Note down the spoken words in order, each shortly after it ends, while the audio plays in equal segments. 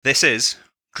This is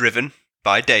Driven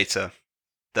by Data,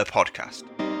 the podcast.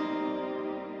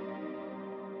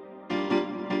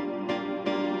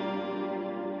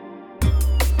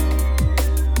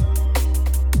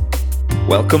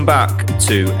 Welcome back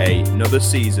to another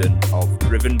season of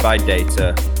Driven by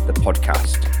Data, the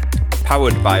podcast,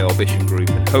 powered by Orbition Group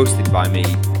and hosted by me,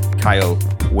 Kyle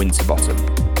Winterbottom.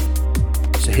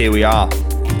 So here we are,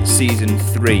 season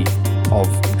 3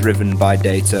 of Driven by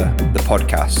Data, the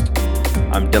podcast.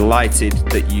 I'm delighted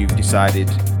that you've decided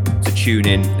to tune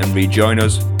in and rejoin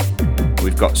us.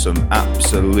 We've got some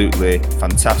absolutely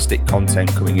fantastic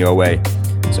content coming your way.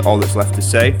 So all that's left to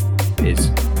say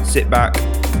is sit back,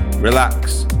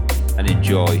 relax, and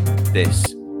enjoy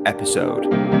this episode.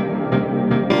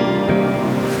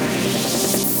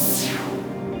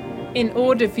 In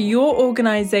order for your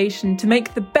organization to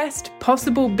make the best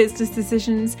possible business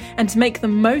decisions and to make the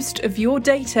most of your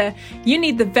data, you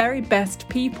need the very best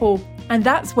people. And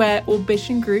that's where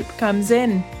Orbition Group comes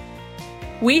in.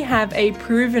 We have a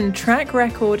proven track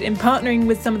record in partnering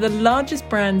with some of the largest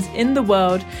brands in the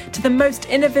world to the most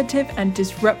innovative and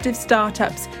disruptive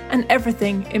startups and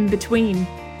everything in between.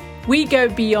 We go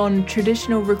beyond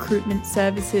traditional recruitment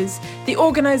services. The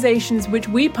organizations which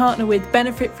we partner with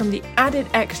benefit from the added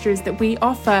extras that we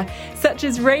offer, such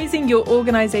as raising your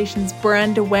organization's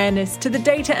brand awareness to the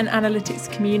data and analytics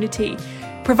community,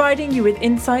 providing you with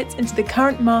insights into the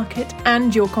current market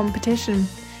and your competition,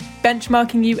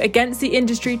 benchmarking you against the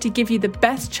industry to give you the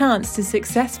best chance to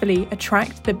successfully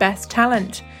attract the best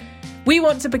talent. We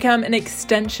want to become an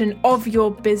extension of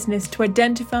your business to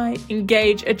identify,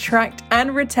 engage, attract,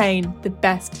 and retain the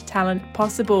best talent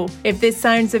possible. If this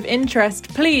sounds of interest,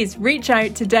 please reach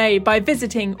out today by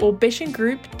visiting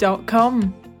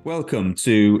orbitiongroup.com. Welcome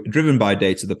to Driven by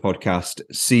Data, the podcast,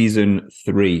 season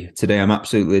 3. Today, I'm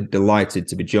absolutely delighted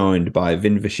to be joined by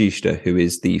Vashista, who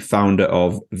is the founder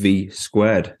of V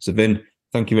Squared. So Vin,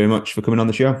 thank you very much for coming on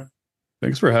the show.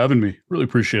 Thanks for having me. Really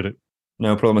appreciate it.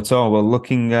 No problem at all. Well,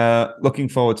 looking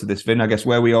forward to this, Vin. I guess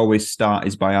where we always start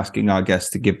is by asking our guests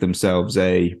to give themselves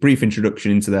a brief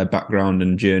introduction into their background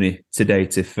and journey to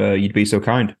date, if you'd be so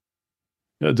kind.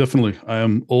 Yeah, definitely. I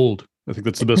am old. I think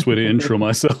that's the best way to intro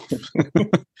myself.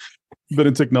 Been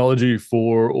in technology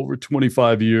for over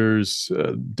 25 years,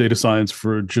 data science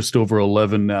for just over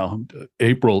 11 now.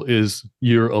 April is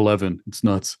year 11. It's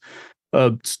nuts.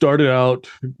 Started out,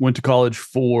 went to college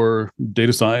for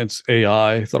data science,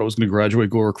 AI. Thought I was going to graduate,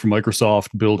 go work for Microsoft,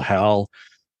 build HAL,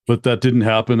 but that didn't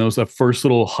happen. That was that first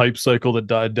little hype cycle that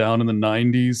died down in the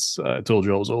 90s. I told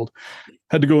you I was old.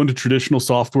 Had to go into traditional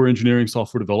software engineering,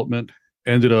 software development.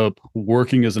 Ended up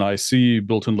working as an IC,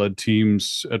 built and led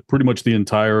teams at pretty much the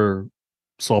entire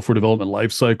software development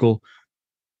lifecycle.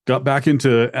 Got back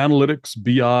into analytics,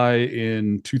 BI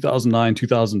in 2009,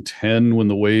 2010 when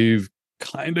the wave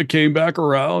kind of came back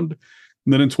around.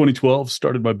 And then in 2012,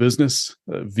 started my business,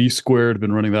 V Squared.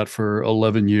 Been running that for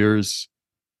 11 years.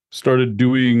 Started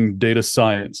doing data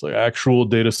science, like actual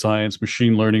data science,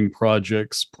 machine learning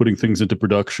projects, putting things into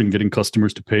production, getting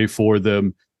customers to pay for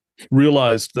them.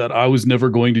 Realized that I was never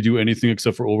going to do anything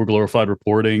except for overglorified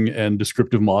reporting and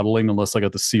descriptive modeling unless I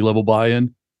got the C-level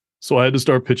buy-in. So I had to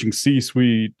start pitching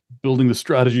C-suite, building the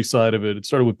strategy side of it. It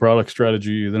started with product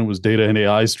strategy, then it was data and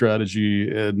AI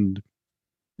strategy. And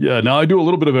yeah, now I do a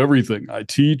little bit of everything. I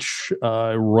teach,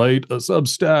 I write a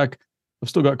Substack. I've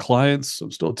still got clients.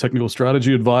 I'm still a technical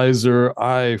strategy advisor.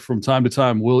 I, from time to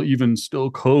time, will even still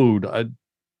code. I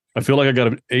feel like I got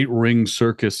an 8-ring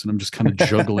circus and I'm just kind of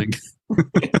juggling.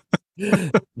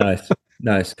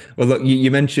 Nice. Well, look,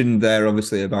 you mentioned there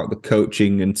obviously about the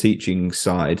coaching and teaching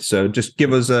side. So just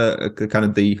give us a kind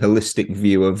of the holistic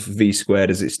view of V Squared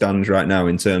as it stands right now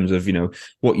in terms of,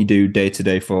 what you do day to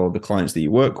day for the clients that you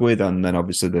work with, and then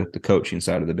obviously the coaching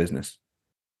side of the business.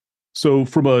 So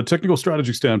from a technical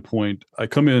strategy standpoint, I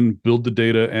come in, build the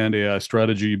data and AI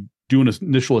strategy, do an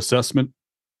initial assessment,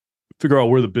 figure out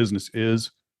where the business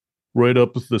is, write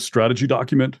up the strategy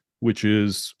document, which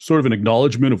is sort of an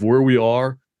acknowledgement of where we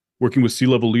are, working with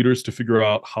C-level leaders to figure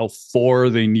out how far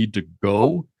they need to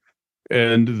go,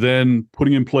 and then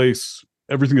putting in place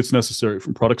everything that's necessary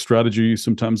from product strategy.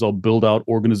 Sometimes I'll build out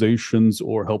organizations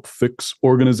or help fix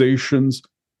organizations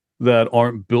that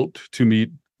aren't built to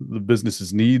meet the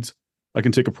business's needs. I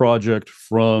can take a project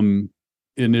from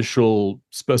initial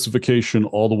specification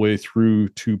all the way through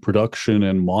to production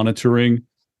and monitoring.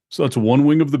 So that's one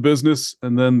wing of the business.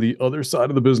 And then the other side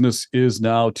of the business is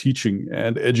now teaching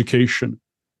and education,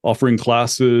 offering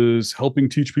classes, helping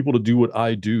teach people to do what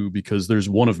I do, because there's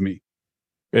one of me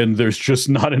and there's just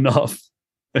not enough.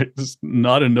 There's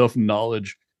not enough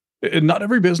knowledge And not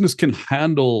every business can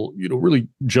handle, really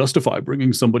justify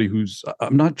bringing somebody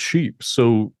I'm not cheap.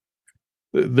 So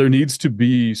there needs to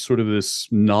be sort of this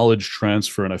knowledge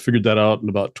transfer. And I figured that out in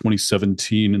about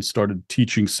 2017 and started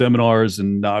teaching seminars.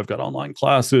 And now I've got online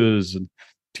classes and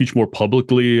teach more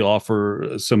publicly, offer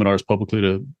seminars publicly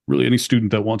to really any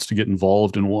student that wants to get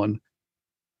involved in one.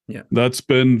 Yeah. That's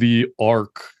been the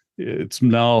arc. It's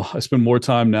now, I spend more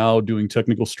time now doing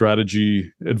technical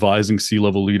strategy, advising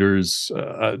C-level leaders,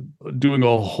 doing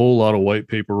a whole lot of white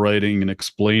paper writing and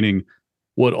explaining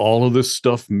what all of this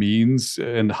stuff means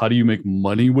and how do you make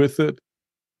money with it.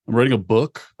 I'm writing a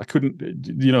book. I couldn't,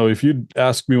 if you'd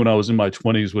asked me when I was in my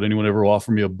 20s, would anyone ever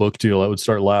offer me a book deal? I would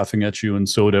start laughing at you, and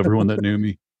so would everyone that knew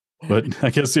me. But I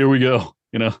guess here we go.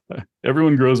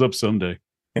 Everyone grows up someday.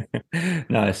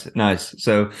 Nice.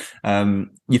 So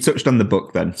you touched on the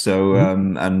book then. So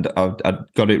and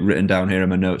I've got it written down here in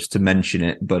my notes to mention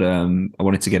it, but I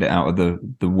wanted to get it out of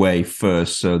the way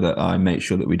first so that I make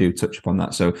sure that we do touch upon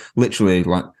that. So literally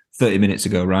like 30 minutes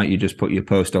ago, right? You just put your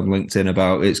post on LinkedIn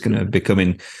about it's going to be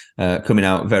coming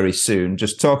out very soon.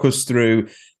 Just talk us through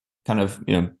kind of,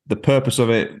 the purpose of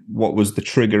it. What was the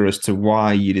trigger as to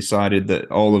why you decided that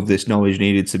all of this knowledge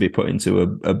needed to be put into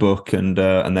a book, and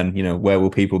then, where will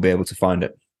people be able to find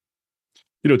it?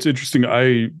 It's interesting.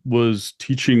 I was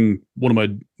teaching one of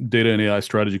my data and AI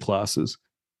strategy classes.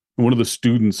 And one of the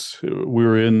students, we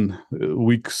were in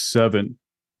week 7, and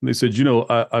they said,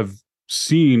 I've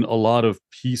seen a lot of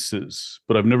pieces,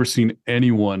 but I've never seen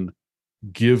anyone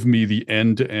give me the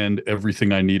end-to-end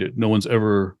everything I needed. No one's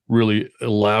ever really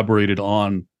elaborated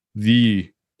on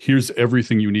here's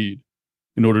everything you need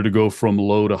in order to go from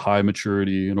low to high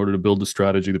maturity, in order to build the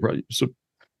strategy.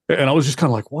 And I was just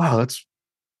kind of like, wow,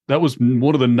 that was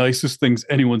one of the nicest things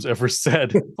anyone's ever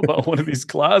said about one of these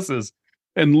classes.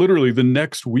 And literally the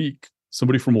next week,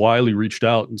 somebody from Wiley reached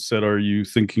out and said, are you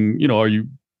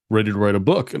ready to write a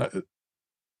book? And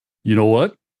you know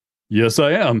what? Yes,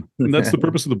 I am. And that's the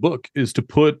purpose of the book, is to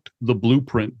put the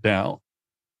blueprint down,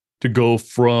 to go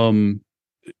from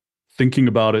thinking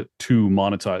about it to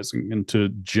monetizing and to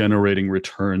generating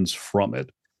returns from it,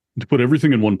 and to put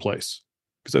everything in one place.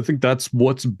 Because I think that's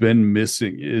what's been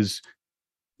missing is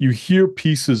you hear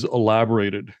pieces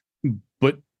elaborated,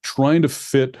 but trying to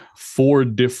fit 4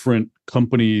 different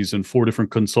companies and 4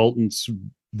 different consultants'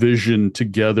 vision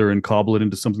together and cobble it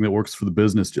into something that works for the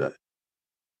business,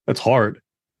 that's hard.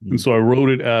 And so I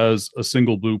wrote it as a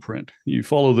single blueprint. You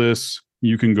follow this,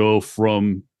 you can go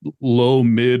from low,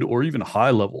 mid, or even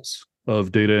high levels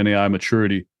of data and AI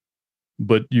maturity.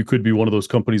 But you could be one of those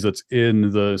companies that's in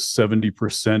the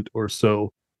 70% or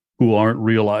so who aren't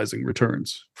realizing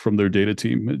returns from their data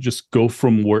team. Just go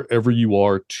from wherever you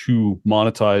are to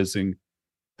monetizing,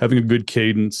 having a good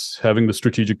cadence, having the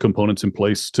strategic components in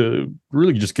place to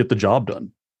really just get the job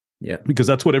done. Yeah, because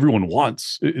that's what everyone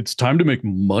wants. It's time to make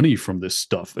money from this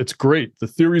stuff. It's great. The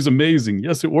theory is amazing.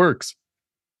 Yes, it works.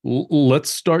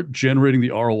 Let's start generating the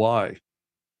ROI,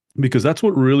 because that's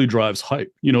what really drives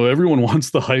hype. Everyone wants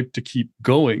the hype to keep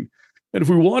going. And if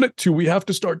we want it to, we have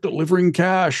to start delivering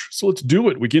cash. So let's do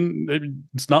it.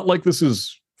 It's not like this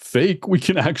is fake. We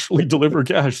can actually deliver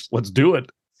cash. Let's do it.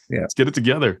 Yeah. Let's get it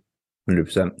together.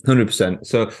 100%.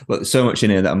 So much in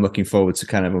here that I'm looking forward to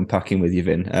kind of unpacking with you,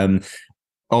 Vin.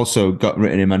 Also got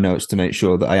written in my notes to make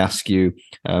sure that I ask you,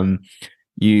 there'll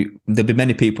be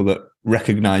many people that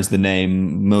recognize the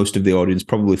name. Most of the audience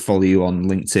probably follow you on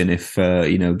LinkedIn if,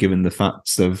 given the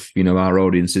facts of, our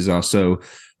audiences are so,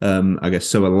 I guess,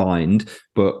 so aligned,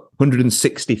 but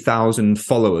 160,000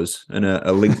 followers and a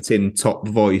LinkedIn top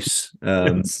voice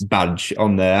badge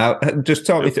on there. Just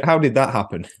tell me, how did that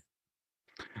happen?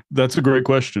 That's a great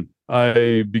question.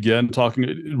 I began talking,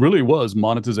 it really was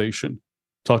monetization.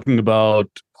 Talking about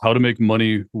how to make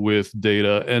money with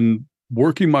data and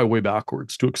working my way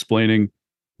backwards to explaining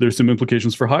there's some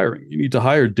implications for hiring. You need to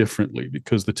hire differently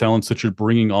because the talents that you're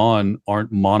bringing on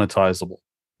aren't monetizable.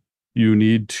 You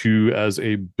need to, as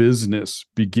a business,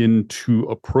 begin to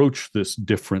approach this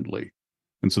differently.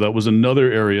 And so that was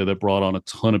another area that brought on a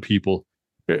ton of people.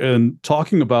 And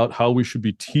talking about how we should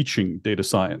be teaching data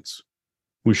science.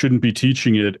 We shouldn't be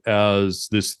teaching it as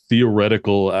this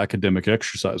theoretical academic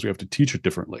exercise. We have to teach it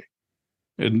differently.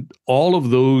 And all of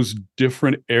those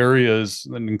different areas,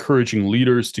 and encouraging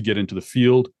leaders to get into the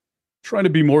field, trying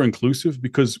to be more inclusive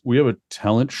because we have a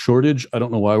talent shortage. I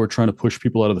don't know why we're trying to push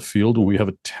people out of the field when we have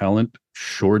a talent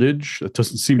shortage. That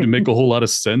doesn't seem to make a whole lot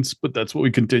of sense, but that's what we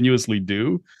continuously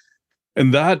do.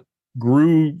 And that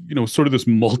grew, sort of this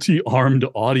multi-armed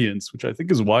audience, which I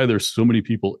think is why there's so many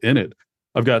people in it.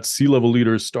 I've got C-level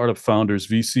leaders, startup founders,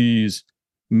 VCs,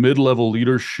 mid-level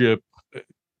leadership,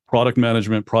 product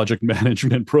management, project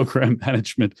management, program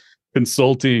management,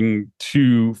 consulting,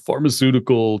 to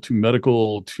pharmaceutical, to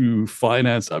medical, to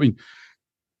finance. I mean,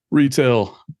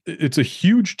 retail. It's a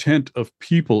huge tent of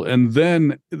people. And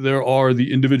then there are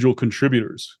the individual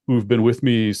contributors who have been with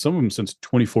me, some of them since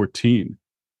 2014.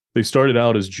 They started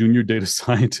out as junior data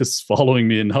scientists following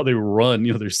me, and now they run,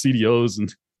 they're CDOs.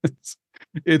 And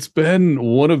it's been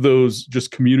one of those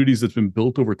just communities that's been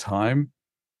built over time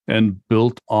and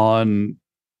built on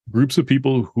groups of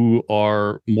people who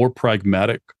are more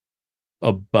pragmatic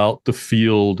about the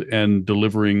field and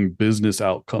delivering business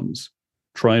outcomes,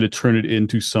 trying to turn it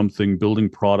into something, building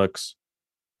products.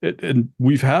 And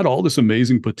we've had all this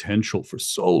amazing potential for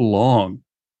so long.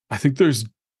 I think there's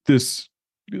this,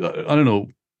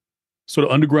 sort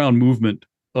of underground movement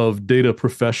of data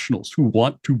professionals who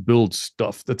want to build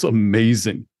stuff that's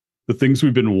amazing. The things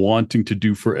we've been wanting to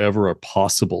do forever are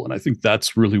possible. And I think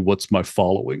that's really what's my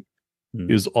following,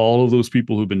 is all of those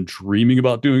people who've been dreaming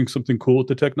about doing something cool with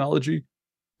the technology,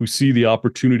 who see the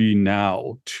opportunity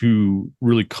now to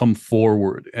really come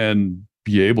forward and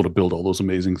be able to build all those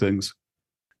amazing things.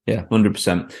 Yeah,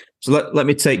 100%. So let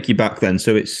me take you back then.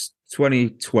 So it's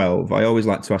 2012. I always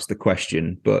like to ask the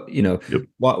question, but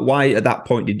why at that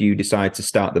point did you decide to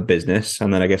start the business?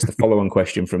 And then I guess the follow-on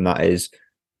question from that is,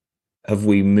 have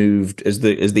we moved as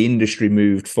the industry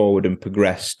moved forward and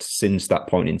progressed since that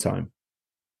point in time?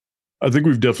 I think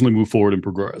we've definitely moved forward and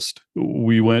progressed.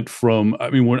 We went from,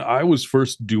 when I was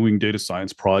first doing data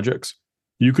science projects,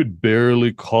 you could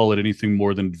barely call it anything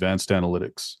more than advanced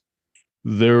analytics.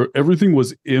 Everything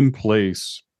was in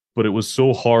place, but it was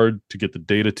so hard to get the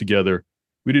data together.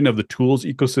 We didn't have the tools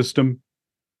ecosystem.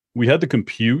 We had the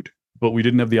compute, but we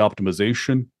didn't have the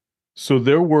optimization. So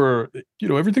there were,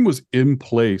 everything was in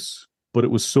place, but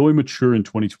it was so immature in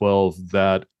 2012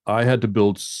 that I had to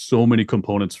build so many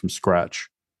components from scratch.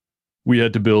 We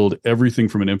had to build everything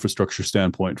from an infrastructure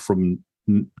standpoint, from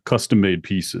custom-made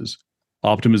pieces.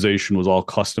 Optimization was all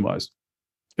customized.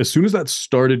 As soon as that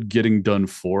started getting done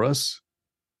for us,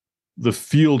 the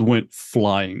field went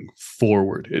flying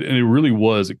forward. And it really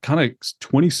was.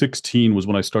 2016 was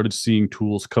when I started seeing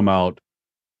tools come out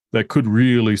that could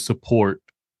really support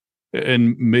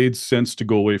and made sense to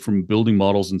go away from building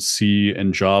models in C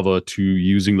and Java to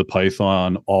using the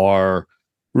Python, R.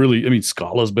 Really,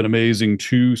 Scala's been amazing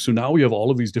too. So now we have all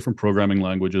of these different programming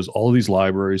languages, all of these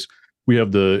libraries. We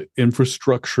have the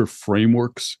infrastructure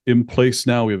frameworks in place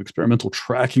now. We have experimental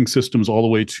tracking systems all the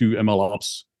way to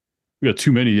MLOps. We got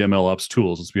too many MLOps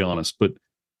tools, let's be honest. But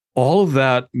all of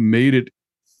that made it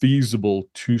feasible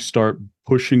to start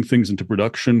pushing things into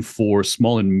production for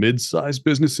small and mid-sized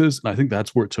businesses. And I think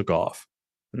that's where it took off.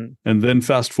 And then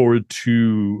fast forward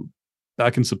to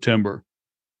back in September,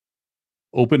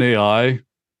 OpenAI,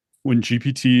 when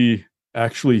GPT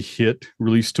actually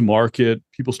released to market,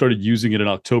 people started using it in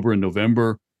October and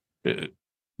November.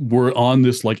 We're on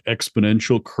this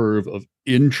exponential curve of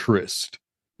interest.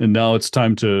 And now it's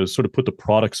time to sort of put the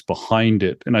products behind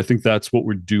it. And I think that's what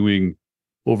we're doing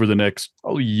over the next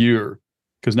year,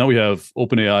 because now we have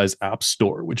OpenAI's App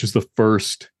Store, which is the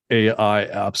first AI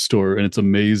app store. And it's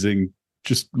amazing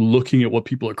just looking at what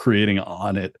people are creating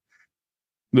on it.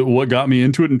 What got me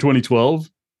into it in 2012?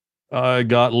 I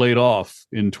got laid off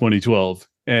in 2012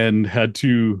 and had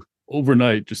to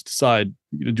overnight just decide,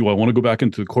 do I want to go back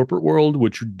into the corporate world,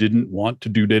 which didn't want to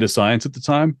do data science at the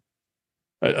time?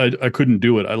 I couldn't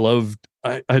do it.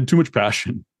 I had too much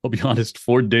passion, I'll be honest,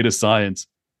 for data science.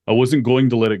 I wasn't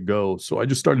going to let it go. So I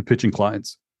just started pitching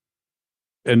clients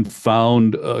and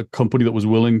found a company that was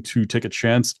willing to take a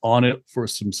chance on it for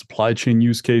some supply chain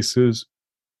use cases.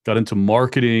 Got into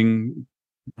marketing.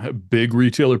 A big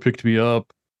retailer picked me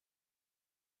up.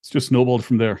 It's just snowballed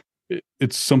from there.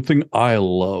 It's something I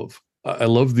love. I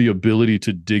love the ability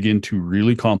to dig into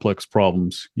really complex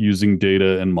problems using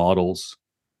data and models.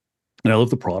 And I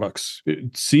love the products.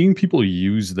 Seeing people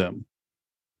use them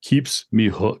keeps me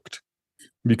hooked,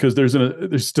 because there's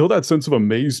still that sense of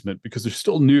amazement because they're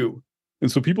still new.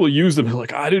 And so people use them, they're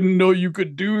like, I didn't know you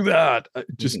could do that.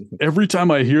 Just every time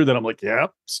I hear that, I'm like, yeah,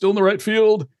 still in the right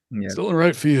field. Yeah. Still in the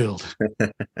right field.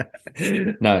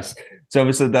 Nice. So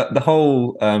obviously the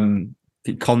whole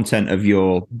content of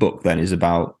your book then is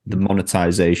about the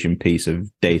monetization piece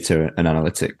of data and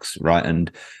analytics, right?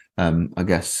 And I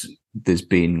guess there's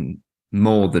been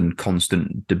more than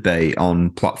constant debate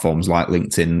on platforms like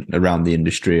LinkedIn around the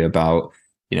industry about,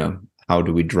 how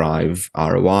do we drive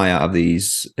ROI out of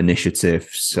these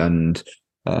initiatives? And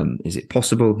is it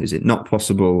possible? Is it not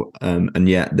possible? And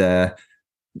yet there's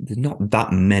not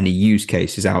that many use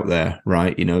cases out there,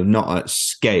 right? Not at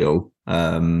scale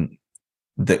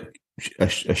that are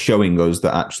showing us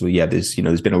that actually, yeah,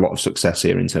 there's been a lot of success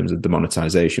here in terms of the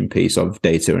monetization piece of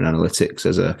data and analytics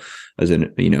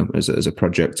as a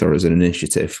project or as an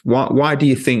initiative. Why do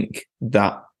you think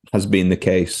that has been the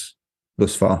case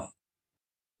thus far?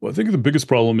 Well, I think the biggest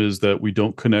problem is that we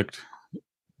don't connect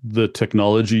the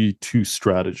technology to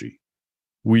strategy.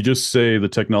 We just say the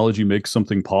technology makes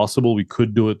something possible. We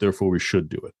could do it, therefore we should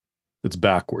do it. It's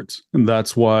backwards. And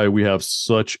that's why we have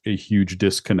such a huge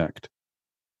disconnect.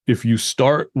 If you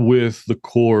start with the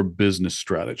core business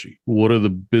strategy, what are the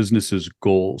business's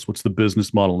goals? What's the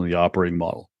business model and the operating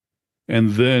model?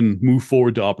 And then move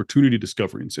forward to opportunity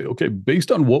discovery and say, okay,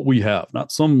 based on what we have,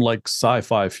 not some like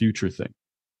sci-fi future thing,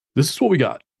 this is what we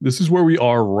got. This is where we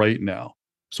are right now.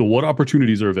 So what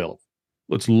opportunities are available?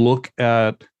 Let's look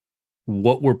at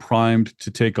what we're primed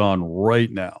to take on right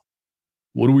now.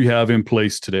 What do we have in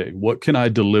place today? What can I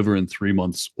deliver in 3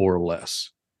 months or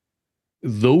less?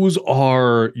 Those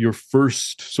are your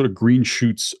first sort of green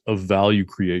shoots of value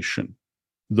creation.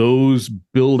 Those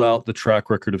build out the track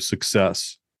record of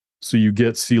success. So you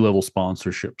get C-level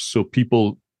sponsorships. So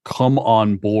people come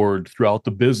on board throughout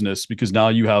the business because now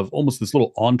you have almost this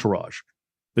little entourage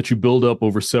that you build up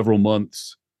over several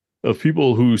months of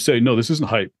people who say, no, this isn't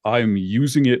hype. I'm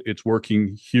using it. It's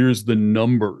working. Here's the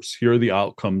numbers. Here are the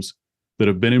outcomes that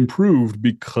have been improved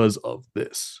because of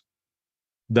this.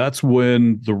 That's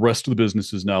when the rest of the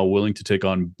business is now willing to take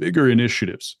on bigger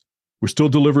initiatives. We're still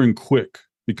delivering quick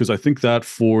because I think that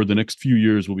for the next few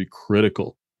years will be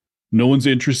critical. No one's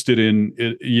interested in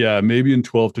it. Yeah, maybe in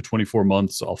 12 to 24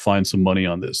 months, I'll find some money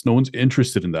on this. No one's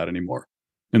interested in that anymore.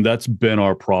 And that's been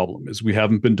our problem, is we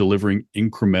haven't been delivering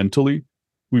incrementally.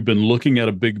 We've been looking at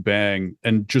a big bang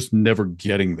and just never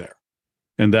getting there.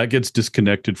 And that gets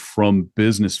disconnected from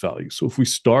business value. So if we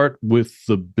start with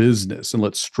the business and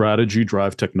let strategy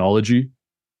drive technology,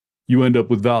 you end up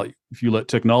with value. If you let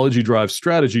technology drive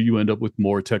strategy, you end up with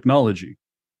more technology.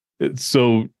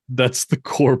 So that's the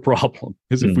core problem,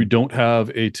 is if we don't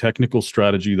have a technical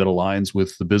strategy that aligns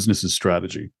with the business's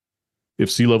strategy,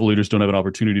 if C-level leaders don't have an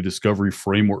opportunity discovery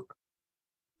framework,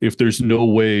 if there's no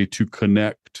way to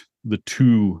connect the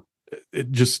two,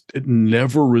 it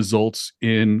never results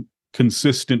in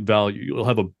consistent value. You'll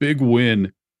have a big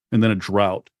win and then a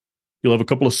drought. You'll have a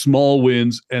couple of small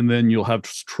wins and then you'll have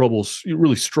troubles. You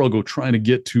really struggle trying to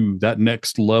get to that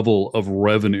next level of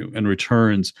revenue and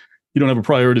returns. You don't have a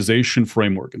prioritization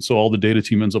framework. And so all the data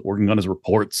team ends up working on is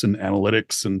reports and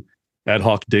analytics and ad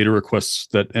hoc data requests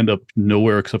that end up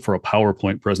nowhere except for a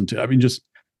PowerPoint presentation. I mean, just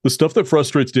the stuff that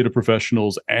frustrates data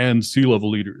professionals and C-level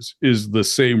leaders is the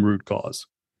same root cause.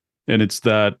 And it's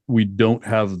that we don't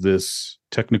have this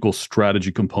technical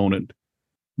strategy component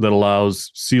that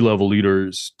allows C-level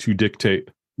leaders to dictate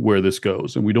where this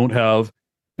goes. And we don't have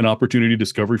an opportunity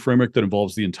discovery framework that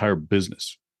involves the entire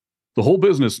business. The whole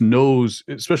business knows,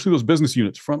 especially those business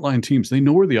units, frontline teams, they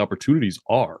know where the opportunities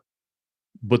are,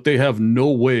 but they have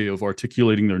no way of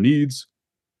articulating their needs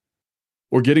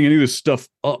or getting any of this stuff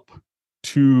up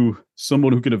to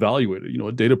someone who can evaluate it.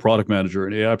 A data product manager,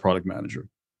 an AI product manager,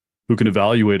 who can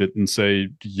evaluate it and say,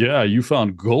 yeah, you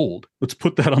found gold. Let's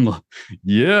put that on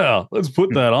let's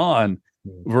put that on,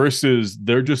 versus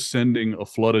they're just sending a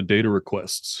flood of data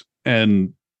requests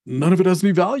and none of it has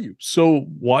any value. So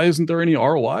why isn't there any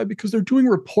ROI? Because they're doing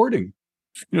reporting.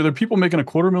 There are people making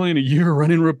 $250,000 a year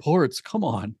running reports. Come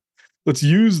on, let's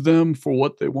use them for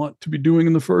what they want to be doing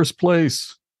in the first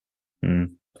place.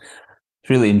 It's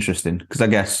really interesting because I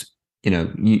guess,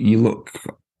 you look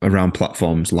around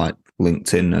platforms like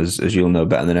LinkedIn, as you'll know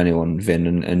better than anyone, Vin,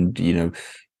 and I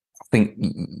think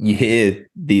you hear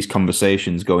these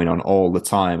conversations going on all the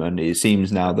time, and it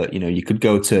seems now that you could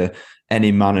go to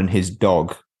any man and his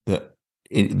dog that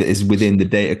is within the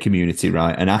data community,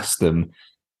 right, and ask them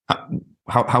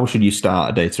how should you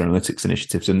start a data analytics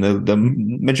initiatives, and the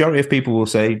majority of people will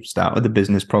say start with the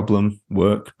business problem,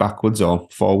 work backwards or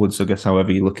forwards, I guess,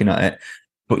 however you're looking at it.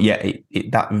 But yeah,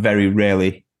 that very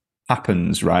rarely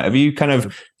happens, right? Have you kind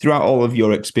of, throughout all of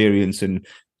your experience and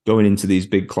going into these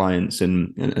big clients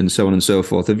and so on and so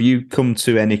forth, have you come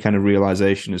to any kind of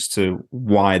realization as to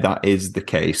why that is the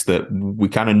case, that we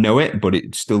kind of know it, but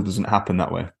it still doesn't happen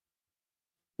that way?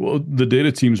 Well, the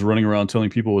data team's running around telling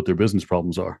people what their business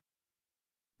problems are.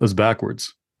 That's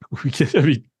backwards.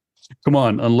 Come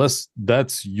on, unless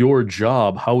that's your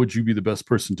job, how would you be the best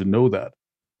person to know that?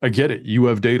 I get it. You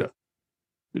have data.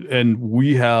 And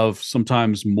we have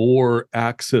sometimes more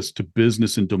access to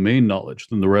business and domain knowledge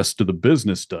than the rest of the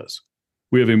business does.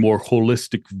 We have a more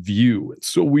holistic view.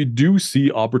 So we do see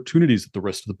opportunities that the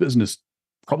rest of the business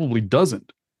probably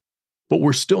doesn't. But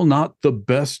we're still not the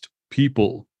best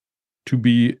people to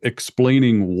be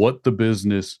explaining what the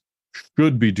business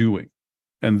should be doing.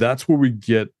 And that's where we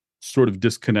get sort of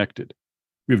disconnected.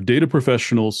 We have data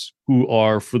professionals who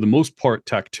are, for the most part,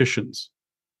 tacticians.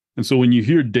 And so when you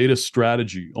hear data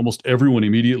strategy, almost everyone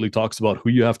immediately talks about who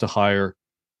you have to hire,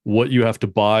 what you have to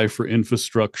buy for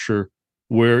infrastructure,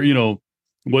 where,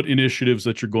 what initiatives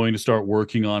that you're going to start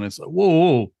working on. It's like,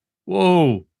 whoa,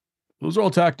 those are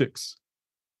all tactics.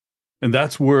 And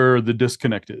that's where the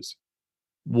disconnect is.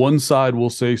 One side will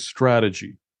say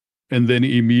strategy and then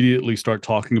immediately start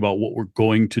talking about what we're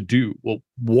going to do. Well,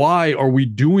 why are we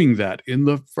doing that in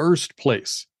the first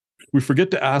place? We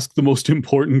forget to ask the most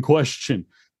important question.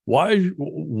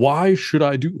 Why should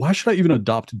I even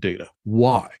adopt data?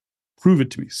 Why? Prove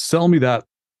it to me. Sell me that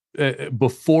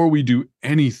before we do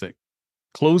anything.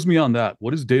 Close me on that.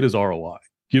 What is data's ROI?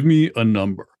 Give me a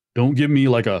number. Don't give me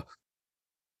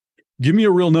give me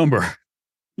a real number.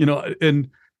 And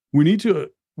we need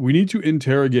to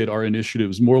interrogate our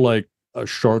initiatives more like a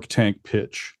Shark Tank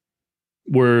pitch,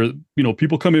 where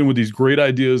people come in with these great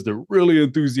ideas. They're really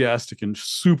enthusiastic and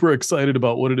super excited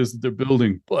about what it is that they're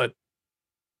building, but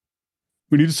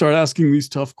we need to start asking these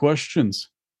tough questions.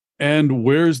 And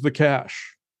where's the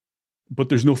cash? But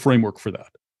there's no framework for that.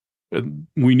 And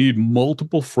we need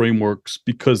multiple frameworks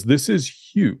because this is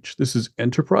huge. This is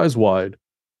enterprise-wide.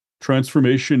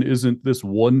 Transformation isn't this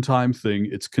one-time thing.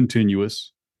 It's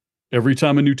continuous. Every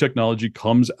time a new technology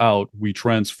comes out, we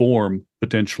transform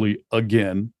potentially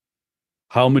again.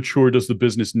 How mature does the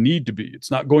business need to be?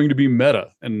 It's not going to be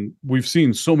meta. And we've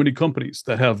seen so many companies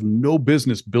that have no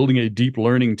business building a deep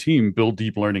learning team build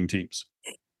deep learning teams.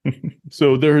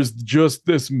 So there's just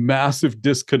this massive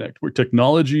disconnect where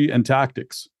technology and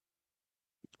tactics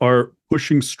are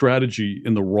pushing strategy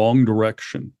in the wrong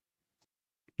direction.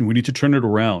 And we need to turn it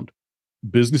around.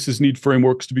 Businesses need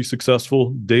frameworks to be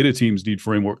successful. Data teams need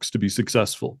frameworks to be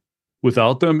successful.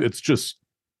 Without them, it's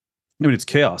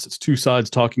chaos. It's two sides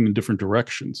talking in different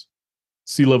directions.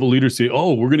 C-level leaders say,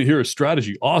 oh, we're going to hear a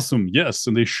strategy. Awesome. Yes.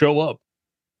 And they show up.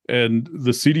 And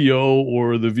the CDO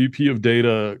or the VP of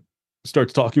data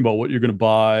starts talking about what you're going to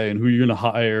buy and who you're going to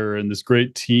hire and this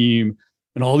great team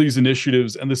and all these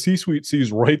initiatives. And the C-suite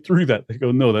sees right through that. They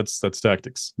go, no, that's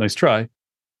tactics. Nice try.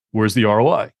 Where's the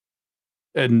ROI?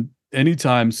 And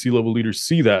anytime C-level leaders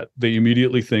see that, they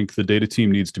immediately think the data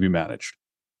team needs to be managed.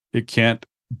 It can't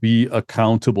be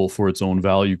accountable for its own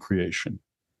value creation.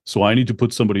 So I need to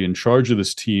put somebody in charge of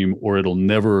this team or it'll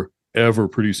never, ever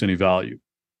produce any value.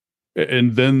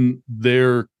 And then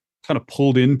they're kind of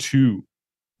pulled into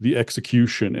the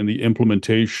execution and the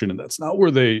implementation. And that's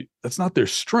not their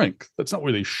strength. That's not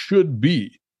where they should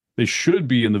be. They should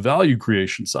be in the value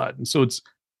creation side. And so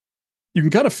you can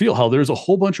kind of feel how there's a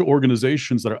whole bunch of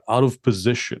organizations that are out of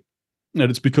position. And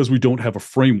it's because we don't have a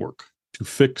framework to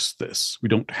fix this. We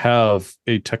don't have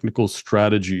a technical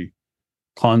strategy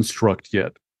construct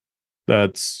yet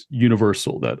that's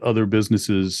universal, that other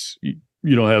businesses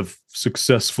have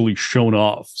successfully shown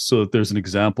off so that there's an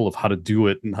example of how to do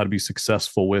it and how to be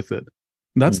successful with it.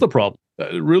 And that's the problem.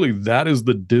 Really, that is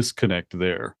the disconnect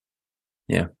there.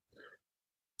 Yeah.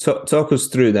 Talk us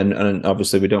through then, and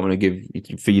obviously we don't want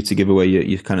to give away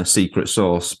your kind of secret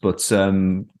sauce, but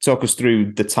talk us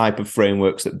through the type of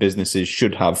frameworks that businesses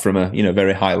should have from a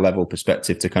very high level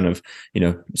perspective to kind of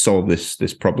solve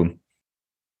this problem.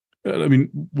 I mean,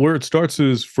 where it starts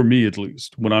is, for me at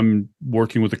least, when I'm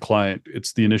working with a client,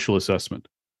 it's the initial assessment.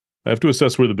 I have to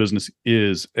assess where the business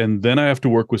is, and then I have to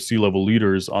work with C-level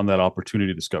leaders on that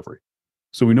opportunity discovery.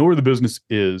 So we know where the business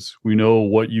is. We know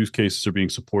what use cases are being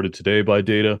supported today by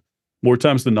data. More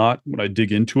times than not, when I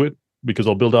dig into it, because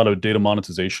I'll build out a data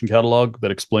monetization catalog that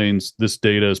explains this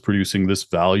data is producing this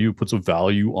value, puts a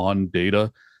value on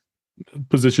data,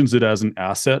 positions it as an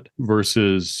asset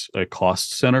versus a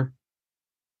cost center.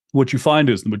 What you find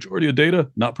is the majority of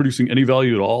data not producing any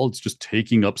value at all. It's just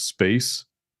taking up space.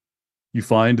 You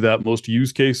find that most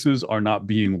use cases are not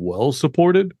being well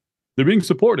supported. They're being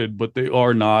supported, but they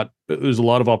are not. There's a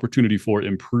lot of opportunity for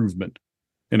improvement.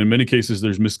 And in many cases,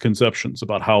 there's misconceptions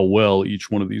about how well each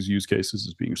one of these use cases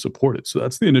is being supported. So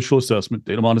that's the initial assessment,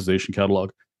 data monetization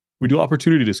catalog. We do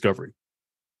opportunity discovery.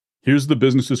 Here's the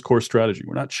business's core strategy.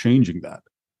 We're not changing that.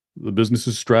 The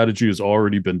business's strategy has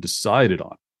already been decided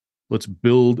on. Let's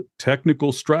build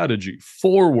technical strategy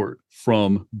forward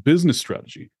from business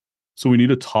strategy. So we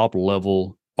need a top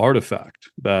level artifact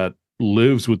that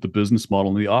lives with the business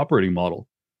model and the operating model,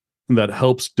 and that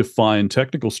helps define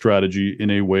technical strategy in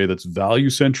a way that's value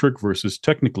centric versus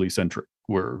technically centric,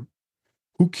 where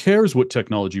who cares what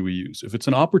technology we use? If it's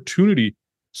an opportunity,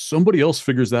 somebody else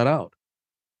figures that out.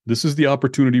 This is the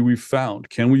opportunity we've found.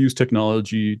 Can we use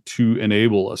technology to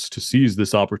enable us to seize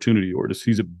this opportunity or to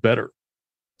seize it better?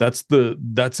 That's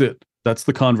it. That's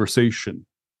the conversation.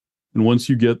 And once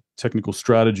you get technical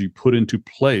strategy put into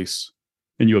place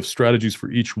and you have strategies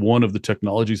for each one of the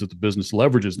technologies that the business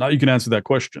leverages, now you can answer that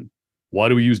question. Why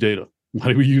do we use data?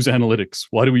 Why do we use analytics?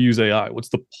 Why do we use AI? What's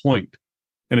the point?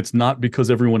 And it's not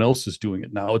because everyone else is doing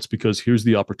it now. It's because here's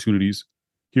the opportunities.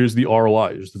 Here's the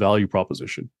ROI. Here's the value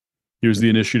proposition. Here's the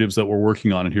initiatives that we're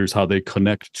working on. And here's how they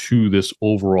connect to this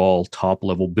overall top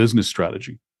level business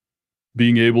strategy.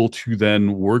 Being able to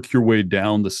then work your way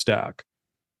down the stack,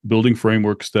 building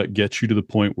frameworks that get you to the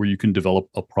point where you can develop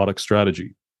a product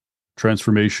strategy,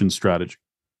 transformation strategy,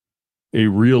 a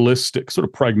realistic, sort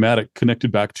of pragmatic, connected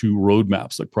back to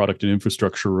roadmaps, like product and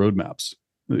infrastructure roadmaps.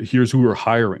 Here's who we're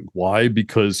hiring. Why?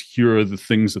 Because here are the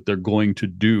things that they're going to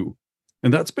do.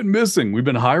 And that's been missing. We've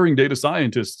been hiring data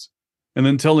scientists and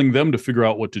then telling them to figure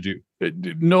out what to do.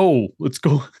 No, let's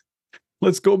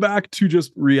go back to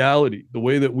just reality, the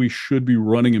way that we should be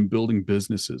running and building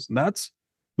businesses. And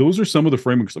those are some of the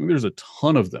frameworks. I mean, there's a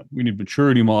ton of them. We need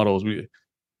maturity models.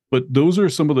 But those are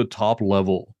some of the top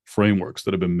level frameworks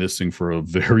that have been missing for a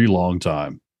very long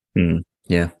time.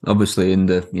 Yeah, obviously in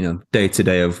the day to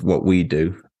day of what we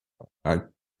do, I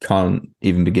can't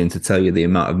even begin to tell you the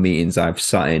amount of meetings I've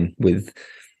sat in with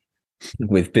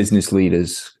business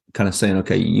leaders, kind of saying,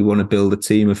 okay, you want to build a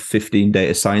team of 15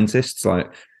 data scientists,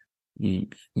 like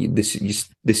this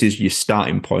is your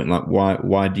starting point. Like,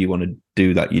 why do you want to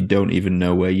do that? You don't even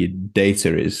know where your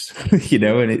data is, and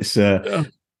it's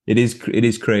it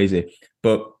is crazy.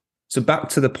 But so back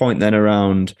to the point then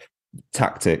around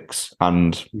tactics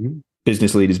and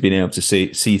business leaders being able to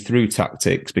see through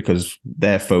tactics because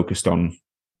they're focused on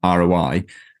ROI.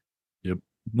 Yep.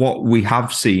 What we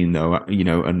have seen though,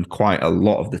 and quite a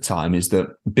lot of the time, is that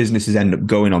businesses end up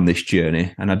going on this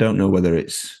journey, and I don't know whether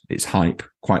it's hype,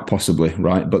 quite possibly,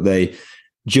 right? But they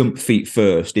jump feet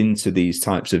first into these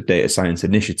types of data science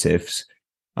initiatives,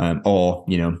 or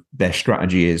their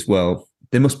strategy is, well,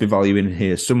 there must be value in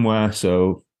here somewhere.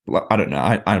 So I don't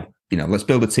know. Let's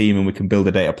build a team and we can build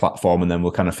a data platform, and then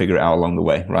we'll kind of figure it out along the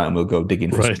way, right? And we'll go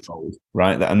digging for some gold,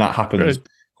 right? And that happens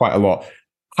quite a lot.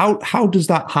 How does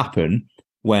that happen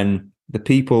when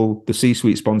the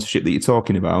C-suite sponsorship that you're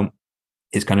talking about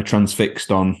is kind of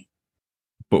transfixed on,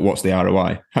 but what's the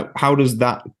ROI? How does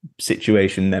that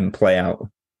situation then play out?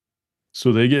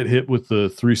 So they get hit with the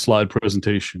 3-slide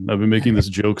presentation. I've been making this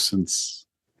joke since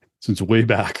way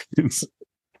back. It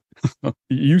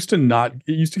used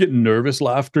to get nervous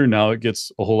laughter. Now it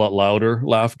gets a whole lot louder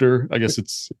laughter. I guess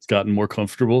it's gotten more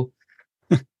comfortable.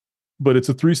 But it's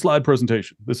a 3-slide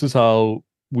presentation. This is how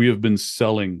we have been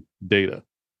selling data.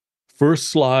 First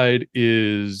slide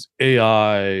is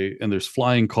AI, and there's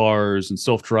flying cars and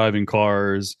self-driving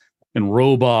cars and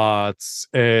robots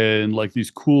and like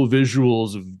these cool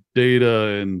visuals of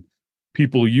data and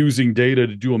people using data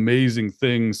to do amazing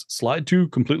things. Slide 2,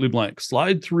 completely blank.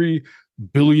 Slide 3,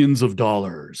 billions of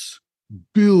dollars,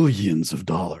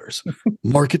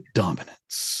 market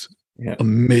dominance,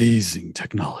 amazing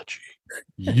technology.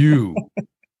 You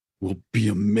will be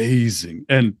amazing.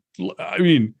 And I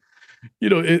mean,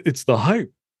 it's the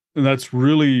hype. And that's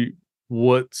really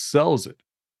what sells it,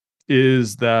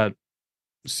 is that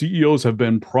CEOs have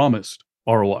been promised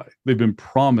ROI. They've been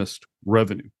promised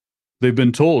revenue. They've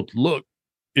been told, look,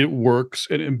 it works.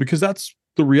 And because that's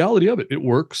the reality of it. It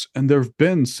works. And there have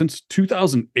been, since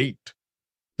 2008,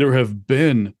 there have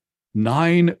been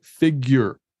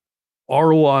 9-figure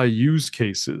ROI use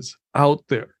cases out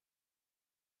there.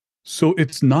 So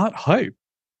it's not hype.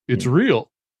 It's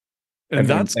real. And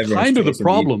that's kind of the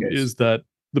problem, is that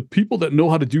the people that know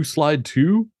how to do slide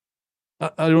 2, I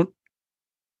don't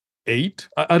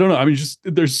know. I mean, just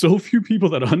there's so few people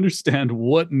that understand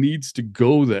what needs to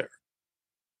go there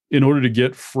in order to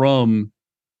get from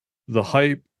the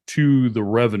hype to the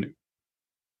revenue.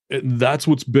 And that's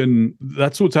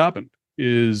what's happened,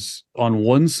 is on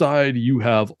one side you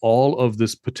have all of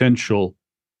this potential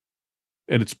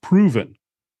and it's proven.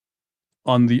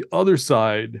 On the other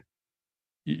side,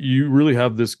 you really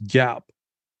have this gap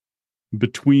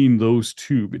between those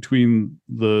two, between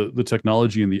the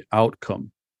technology and the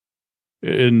outcome.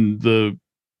 And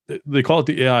they call it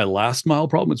the AI last mile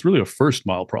problem. It's really a first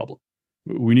mile problem.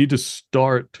 We need to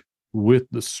start with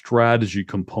the strategy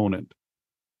component.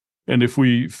 And if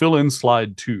we fill in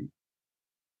slide 2,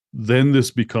 then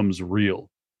this becomes real.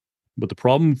 But the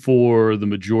problem for the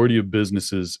majority of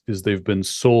businesses is they've been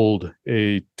sold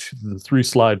the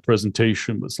 3-slide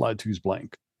presentation, but slide 2 is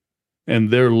blank.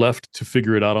 And they're left to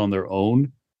figure it out on their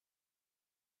own.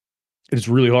 It's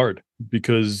really hard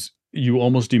because you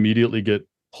almost immediately get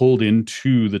pulled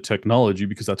into the technology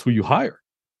because that's who you hire.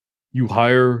 You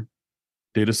hire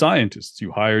data scientists,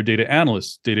 you hire data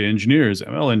analysts, data engineers,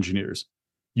 ML engineers.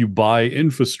 You buy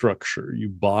infrastructure, you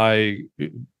buy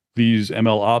these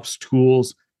ML ops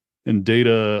tools and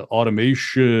data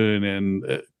automation,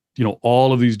 and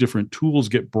all of these different tools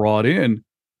get brought in.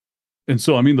 And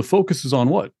so, I mean, the focus is on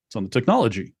what? It's on the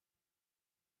technology.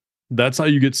 That's how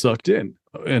you get sucked in.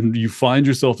 And you find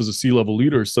yourself as a C-level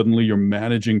leader, suddenly you're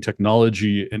managing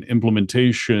technology and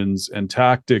implementations and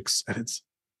tactics,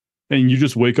 and you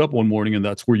just wake up one morning and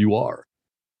that's where you are.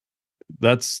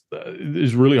 That's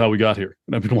is really how we got here.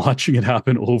 And I've been watching it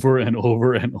happen over and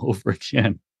over and over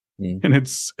again. And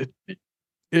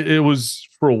it was,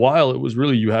 for a while, it was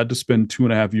really, you had to spend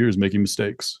 2.5 years making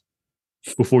mistakes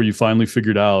before you finally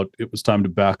figured out it was time to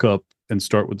back up and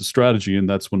start with the strategy. And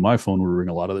that's when my phone would ring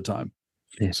a lot of the time.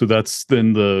 Yeah. So that's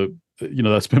then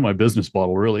that's been my business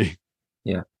model, really.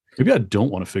 Yeah. Maybe I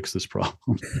don't want to fix this problem.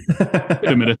 Wait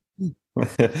a minute.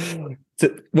 So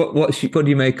what do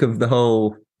you make of the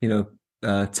whole,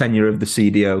 tenure of the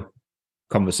CDO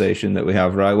conversation that we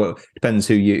have, right? Well, depends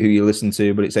who you listen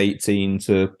to, but it's 18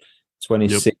 to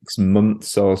 26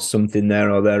 months or something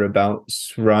there or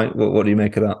thereabouts, right? What do you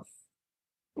make of that?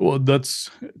 Well,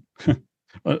 that's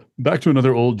back to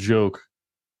another old joke.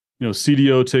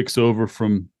 CDO takes over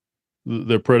from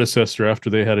their predecessor after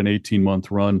they had an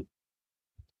 18-month run.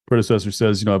 Predecessor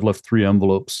says, I've left 3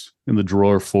 envelopes in the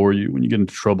drawer for you. When you get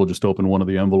into trouble, just open one of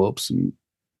the envelopes and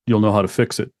you'll know how to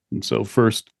fix it. And so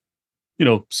first,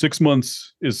 6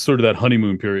 months is sort of that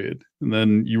honeymoon period. And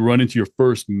then you run into your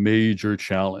first major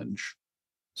challenge.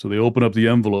 So they open up the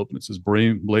envelope and it says,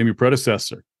 blame your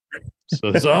predecessor. So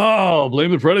it's,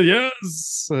 blame the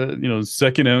predecessor. Yes.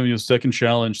 Second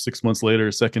challenge, 6 months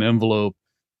later, second envelope,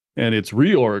 and it's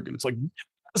reorg. And it's like,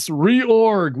 yes,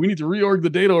 reorg. We need to reorg the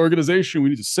data organization. We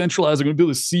need to centralize. I'm going to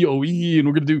build a COE, and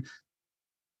we're going to do.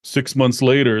 6 months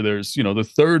later, there's,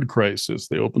 the third crisis.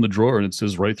 They open the drawer and it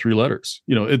says, write 3 letters.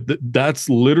 That's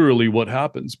literally what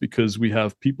happens, because we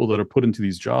have people that are put into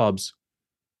these jobs.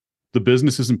 The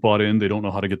business isn't bought in. They don't know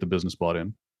how to get the business bought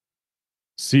in.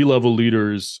 C-level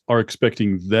leaders are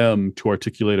expecting them to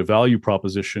articulate a value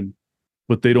proposition,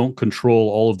 but they don't control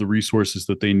all of the resources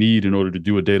that they need in order to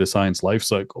do a data science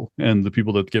lifecycle. And the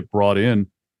people that get brought in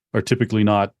are typically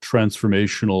not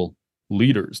transformational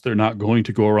leaders. They're not going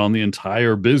to go around the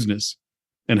entire business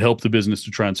and help the business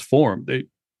to transform.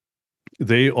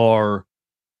 They are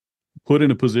put in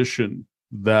a position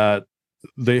that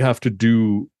they have to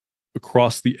do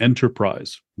across the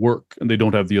enterprise work, and they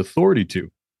don't have the authority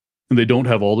to. And they don't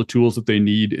have all the tools that they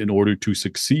need in order to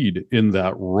succeed in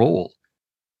that role.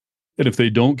 And if they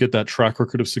don't get that track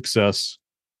record of success,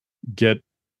 get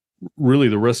really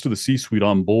the rest of the C-suite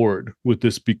on board with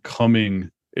this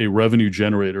becoming a revenue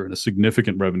generator and a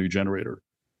significant revenue generator,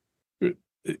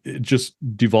 it just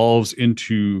devolves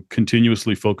into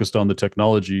continuously focused on the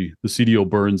technology. The CDO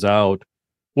burns out,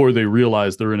 or they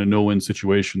realize they're in a no-win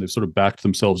situation. They've sort of backed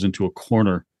themselves into a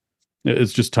corner.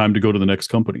 It's just time to go to the next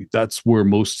company. That's where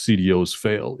most CDOs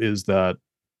fail, is that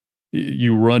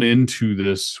you run into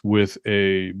this with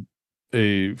a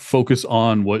focus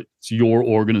on what's your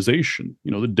organization,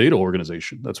 the data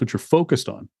organization. That's what you're focused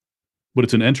on, but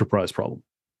it's an enterprise problem.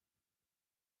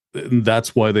 And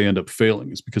that's why they end up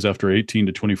failing, is because after 18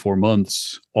 to 24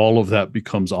 months, all of that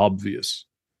becomes obvious.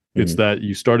 Mm-hmm. It's that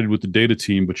you started with the data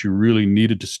team, but you really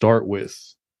needed to start with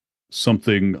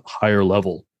something higher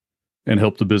level and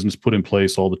help the business put in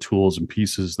place all the tools and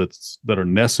pieces that are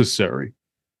necessary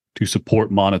to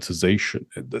support monetization.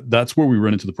 That's where we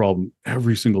run into the problem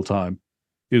every single time,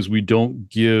 is we don't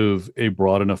give a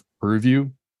broad enough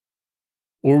purview,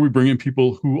 or we bring in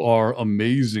people who are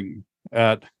amazing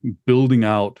at building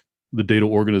out the data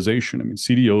organization. I mean,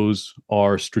 CDOs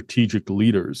are strategic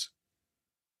leaders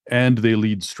and they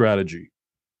lead strategy.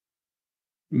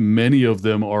 Many of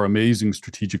them are amazing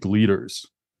strategic leaders,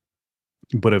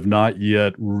 but have not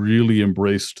yet really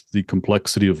embraced the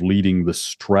complexity of leading the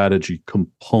strategy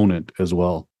component as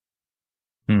well.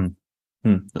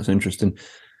 That's interesting.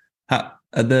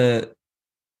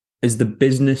 Is the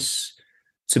business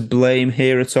to blame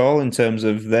here at all, in terms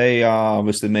of they are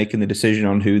obviously making the decision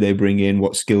on who they bring in,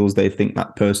 what skills they think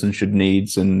that person should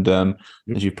need? And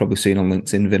as you've probably seen on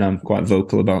LinkedIn, Vin, I'm quite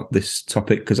vocal about this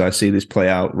topic because I see this play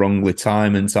out wrongly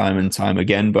time and time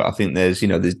again. But I think there's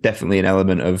definitely an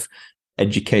element of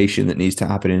education that needs to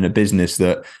happen in a business,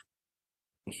 that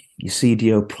your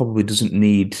CDO probably doesn't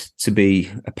need to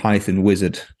be a Python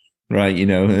wizard, right?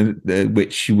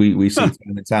 Which we see time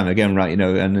and time again, right?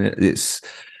 And it's,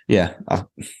 yeah,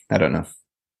 I don't know.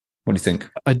 What do you think?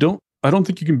 I don't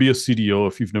think you can be a CDO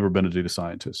if you've never been a data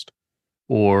scientist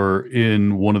or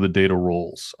in one of the data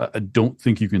roles. I don't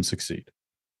think you can succeed.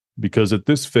 because at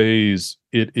this phase,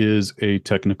 it is a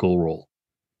technical role.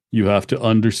 You have to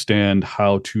understand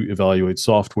how to evaluate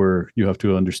software. You have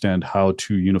to understand how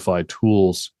to unify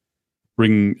tools.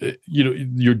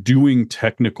 You're doing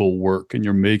technical work and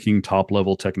you're making top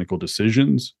level technical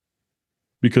decisions,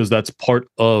 because that's part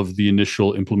of the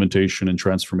initial implementation and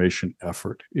transformation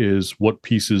effort. Is what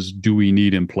pieces do we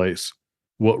need in place?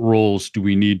 What roles do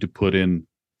we need to put in?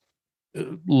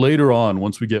 Later on,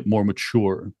 once we get more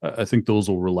mature, I think those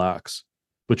will relax.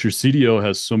 But your CDO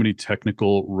has so many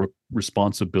technical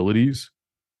responsibilities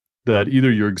that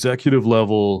either your executive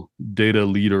level data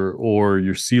leader or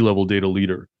your C-level data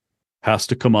leader has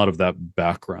to come out of that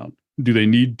background. Do they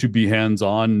need to be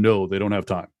hands-on? No, they don't have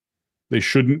time. They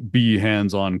shouldn't be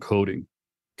hands-on coding.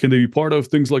 Can they be part of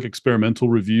things like experimental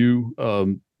review,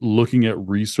 looking at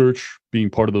research, being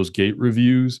part of those gate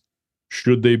reviews?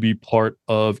 Should they be part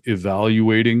of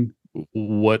evaluating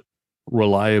what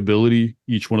reliability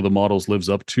each one of the models lives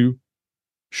up to?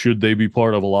 Should they be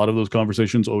part of a lot of those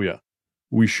conversations? Oh, yeah.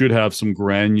 We should have some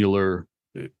granular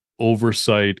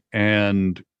oversight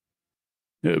and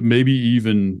maybe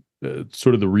even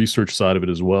sort of the research side of it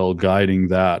as well, guiding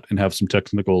that, and have some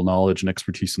technical knowledge and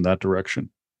expertise in that direction.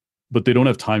 But they don't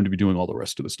have time to be doing all the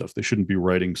rest of the stuff. They shouldn't be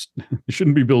writing, they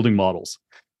shouldn't be building models.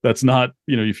 That's not,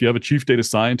 if you have a chief data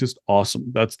scientist,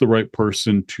 awesome. That's the right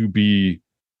person to be,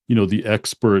 the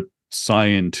expert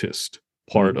scientist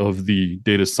part of the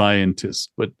data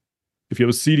scientist. But if you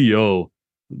have a CDO,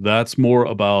 that's more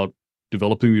about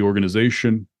developing the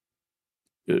organization,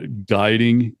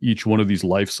 guiding each one of these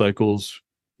life cycles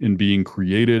in being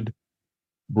created,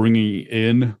 bringing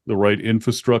in the right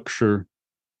infrastructure,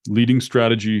 leading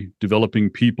strategy, developing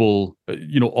people,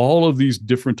 all of these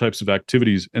different types of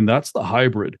activities. And that's the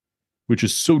hybrid, which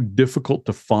is so difficult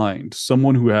to find.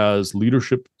 Someone who has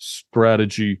leadership,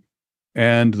 strategy,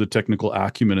 and the technical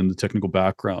acumen and the technical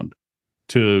background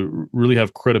to really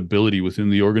have credibility within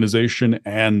the organization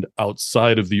and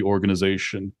outside of the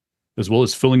organization, as well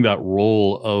as filling that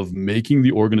role of making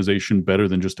the organization better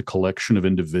than just a collection of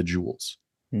individuals.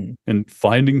 And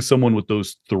finding someone with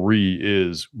those three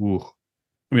is,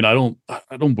 I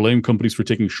don't blame companies for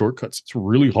taking shortcuts. It's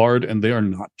really hard and they are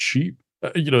not cheap.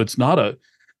 It's not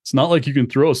like you can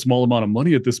throw a small amount of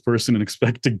money at this person and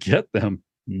expect to get them.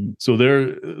 So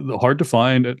they're hard to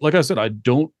find. Like I said, I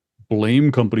don't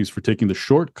blame companies for taking the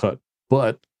shortcut,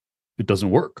 but it doesn't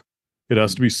work. It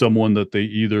has to be someone that they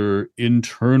either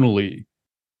internally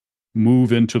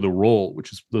move into the role,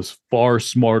 which is the far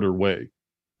smarter way,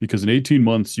 because in 18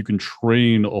 months, you can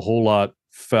train a whole lot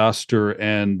faster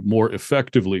and more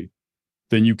effectively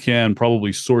than you can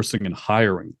probably sourcing and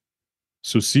hiring.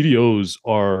 So CDOs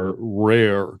are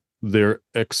rare. They're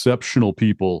exceptional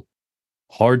people,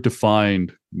 hard to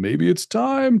find. Maybe it's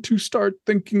time to start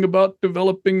thinking about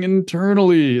developing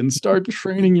internally and start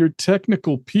training your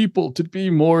technical people to be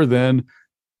more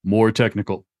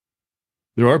technical.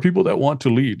 There are people that want to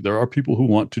lead. There are people who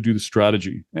want to do the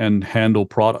strategy and handle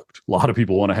product. A lot of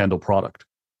people want to handle product.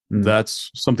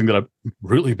 That's something that I've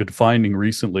really been finding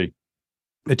recently.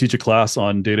 I teach a class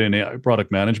on data and AI product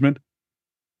management.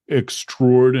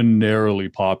 Extraordinarily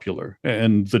popular.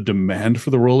 And the demand for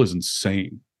the role is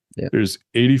insane. Yeah. There's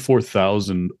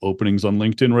 84,000 openings on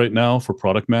LinkedIn right now for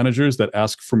product managers that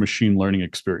ask for machine learning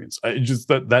experience.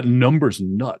 That number's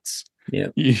nuts. Yeah.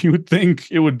 You would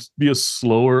think it would be a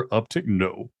slower uptick.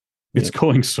 No, it's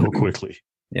going so quickly.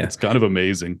 Yeah. It's kind of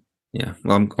amazing. Yeah.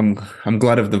 Well, I'm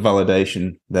glad of the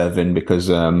validation there, Vin, because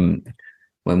when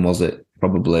was it?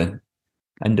 Probably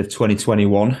end of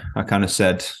 2021. I kind of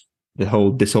said this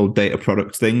whole data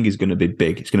product thing is going to be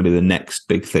big. It's going to be the next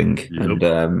big thing. Yep.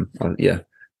 And yeah.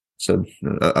 So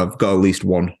I've got at least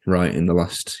one right in the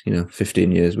last,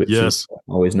 15 years, which is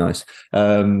always nice.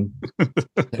 But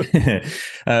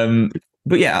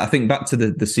yeah, I think back to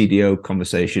the CDO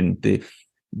conversation,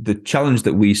 the challenge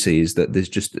that we see is that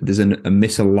there's a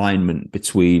misalignment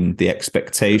between the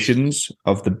expectations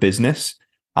of the business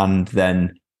and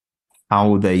then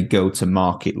how they go to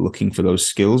market looking for those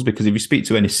skills. Because if you speak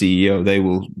to any CEO,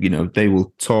 they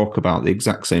will talk about the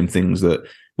exact same things that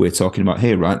we're talking about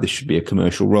here, right? This should be a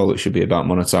commercial role. It should be about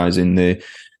monetizing the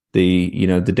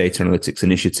data analytics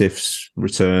initiatives,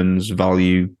 returns,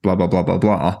 value, blah, blah, blah, blah,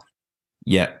 blah.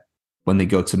 Yet when they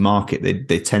go to market,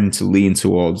 they tend to lean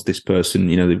towards this person,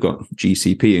 they've got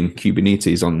GCP and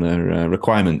Kubernetes on their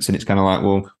requirements. And it's kind of like,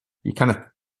 well, you're kind of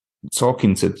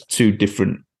talking to two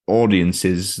different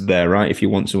audiences there, right? If you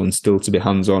want someone still to be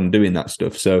hands-on doing that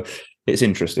stuff. So it's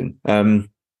interesting.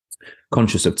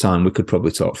 Conscious of time, we could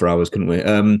probably talk for hours, couldn't we?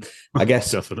 I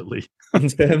guess definitely. in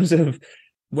terms of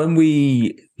when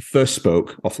we first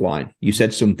spoke offline, you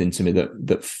said something to me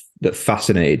that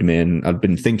fascinated me, and I've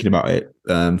been thinking about it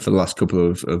for the last couple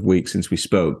of weeks since we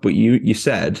spoke. But you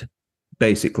said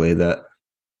basically that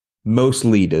most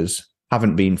leaders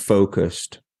haven't been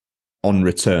focused on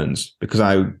returns, because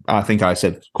I think I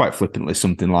said quite flippantly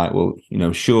something like, well,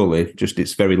 surely just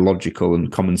it's very logical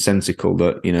and commonsensical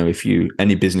that, if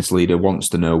any business leader wants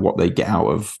to know what they get out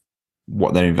of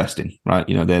what they're investing, right?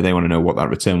 They want to know what that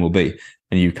return will be.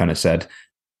 And you kind of said,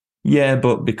 yeah,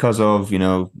 but because of,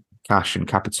 cash and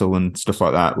capital and stuff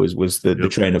like that was the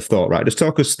train of thought, right? Just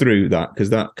talk us through that,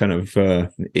 because that kind of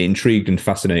intrigued and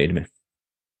fascinated me.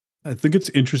 I think it's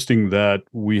interesting that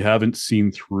we haven't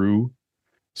seen through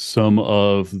some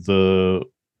of the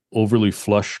overly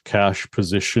flush cash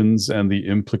positions and the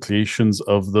implications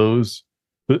of those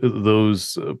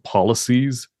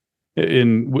policies,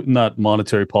 in not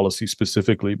monetary policy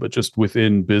specifically, but just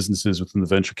within businesses, within the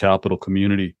venture capital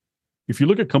community. If you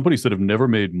look at companies that have never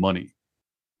made money,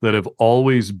 that have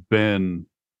always been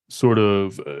sort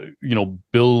of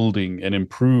building and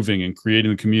improving and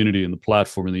creating the community and the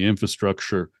platform and the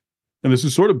infrastructure, and this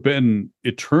has sort of been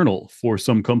eternal for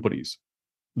some companies,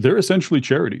 they're essentially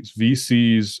charities.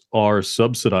 VCs are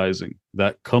subsidizing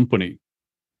that company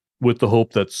with the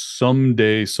hope that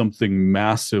someday something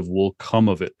massive will come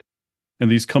of it. And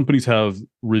these companies have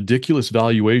ridiculous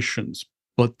valuations,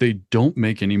 but they don't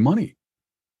make any money.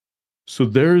 So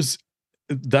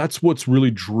that's what's really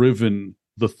driven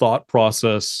the thought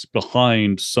process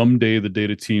behind someday the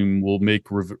data team will make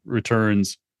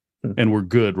returns and we're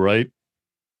good, right?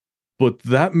 But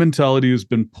that mentality has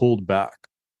been pulled back.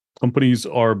 Companies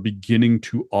are beginning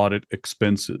to audit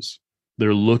expenses.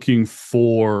 They're looking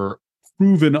for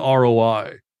proven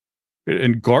ROI.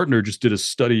 And Gartner just did a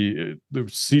study, the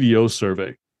CDO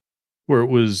survey, where it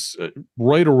was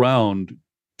right around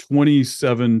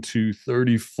 27 to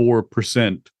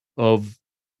 34% of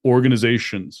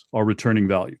organizations are returning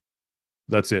value.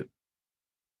 That's it.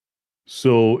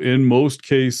 So in most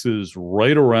cases,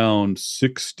 right around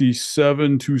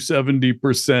 67 to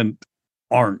 70%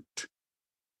 aren't.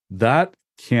 That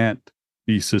can't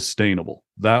be sustainable.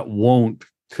 That won't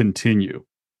continue.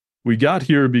 We got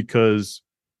here because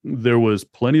there was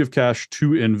plenty of cash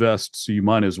to invest, so you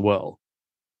might as well.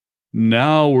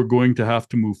 Now we're going to have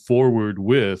to move forward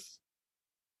with,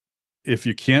 if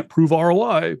you can't prove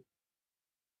ROI,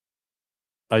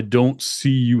 I don't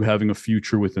see you having a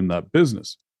future within that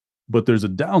business. But there's a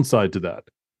downside to that.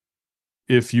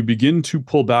 If you begin to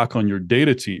pull back on your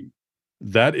data team,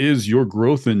 that is your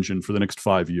growth engine for the next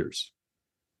 5 years.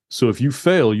 So if you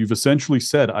fail, you've essentially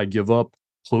said, I give up,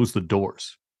 close the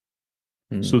doors.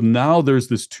 So now there's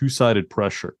this two-sided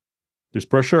pressure. There's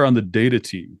pressure on the data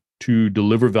team to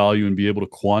deliver value and be able to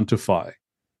quantify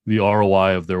the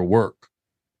ROI of their work.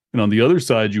 And on the other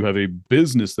side, you have a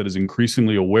business that is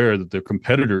increasingly aware that their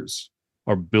competitors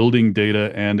are building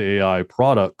data and AI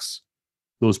products.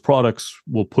 Those products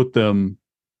will put them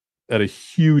at a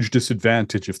huge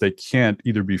disadvantage if they can't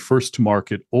either be first to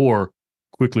market or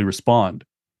quickly respond.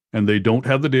 And they don't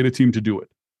have the data team to do it.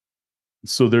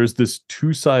 So there's this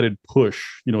two-sided push,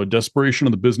 a desperation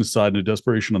on the business side and a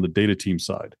desperation on the data team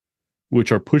side,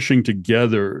 which are pushing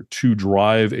together to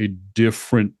drive a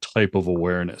different type of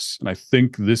awareness. And I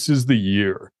think this is the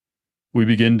year we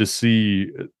begin to see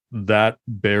that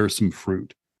bear some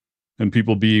fruit, and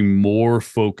people being more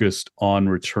focused on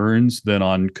returns than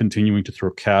on continuing to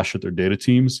throw cash at their data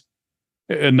teams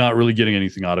and not really getting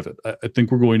anything out of it. I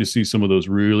think we're going to see some of those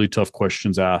really tough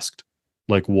questions asked,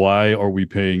 like, why are we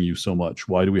paying you so much?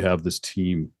 Why do we have this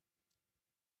team?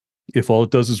 If all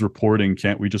it does is reporting,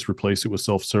 can't we just replace it with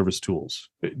self-service tools?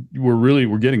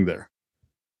 We're getting there.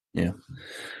 Yeah.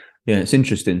 Yeah, it's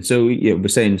interesting. So we're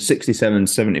saying 67,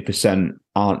 70%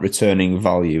 aren't returning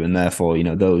value, and therefore,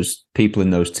 those people in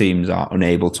those teams are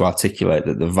unable to articulate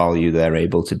that the value they're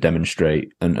able to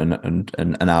demonstrate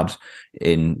and add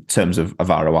in terms of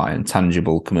ROI and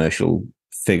tangible commercial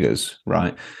figures,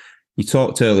 right? You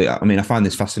talked earlier, I find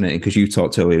this fascinating because you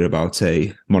talked earlier about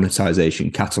a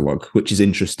monetization catalog, which is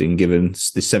interesting given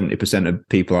the 70% of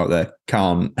people out there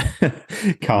can't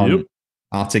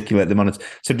articulate the monetization.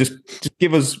 So just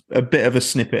give us a bit of a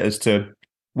snippet as to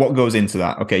what goes into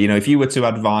that. Okay, if you were to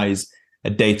advise a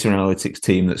data analytics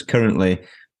team that's currently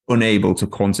unable to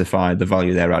quantify the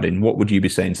value they're adding, what would you be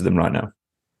saying to them right now?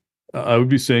 I would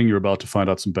be saying you're about to find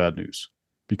out some bad news,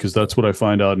 because that's what I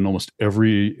find out in almost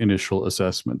every initial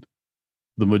assessment.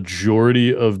 The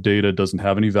majority of data doesn't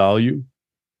have any value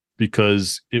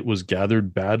because it was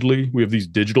gathered badly. We have these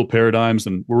digital paradigms,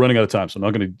 and we're running out of time, so I'm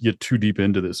not going to get too deep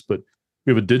into this, but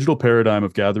we have a digital paradigm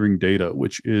of gathering data,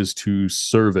 which is to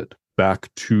serve it back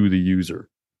to the user.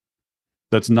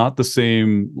 That's not the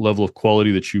same level of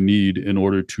quality that you need in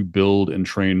order to build and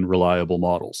train reliable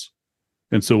models.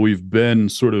 And so we've been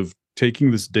sort of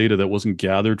taking this data that wasn't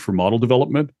gathered for model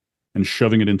development and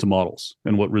shoving it into models.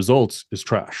 And what results is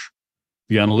trash.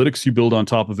 The analytics you build on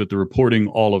top of it, the reporting,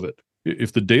 all of it.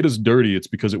 If the data's dirty, it's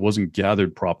because it wasn't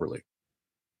gathered properly.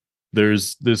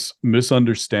 There's this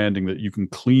misunderstanding that you can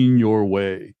clean your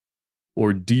way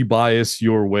or debias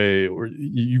your way, or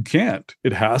you can't.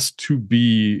 It has to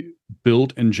be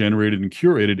built and generated and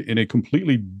curated in a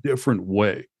completely different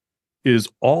way. Is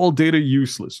all data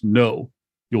useless? No.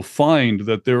 You'll find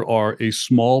that there are a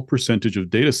small percentage of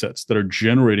data sets that are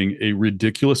generating a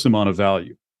ridiculous amount of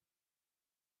value.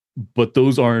 But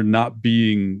those are not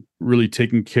being really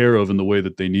taken care of in the way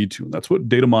that they need to. And that's what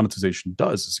data monetization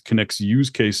does, is it connects use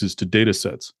cases to data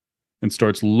sets and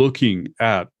starts looking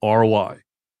at ROI.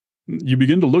 You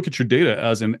begin to look at your data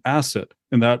as an asset,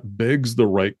 and that begs the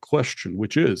right question,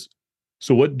 which is,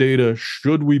 so what data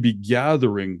should we be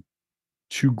gathering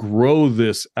to grow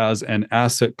this as an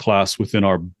asset class within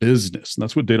our business? And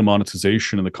that's what data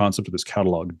monetization and the concept of this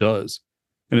catalog does.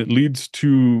 And it leads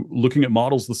to looking at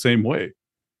models the same way.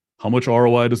 How much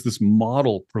ROI does this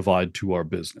model provide to our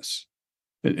business?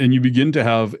 And you begin to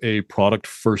have a product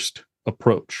first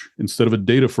approach. Instead of a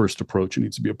data first approach, it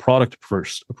needs to be a product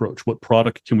first approach. What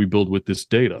product can we build with this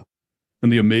data?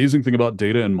 And the amazing thing about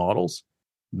data and models,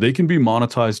 they can be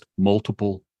monetized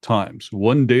multiple times.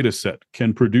 One data set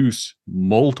can produce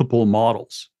multiple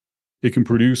models. It can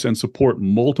produce and support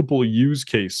multiple use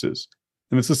cases.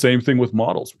 And it's the same thing with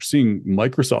models. We're seeing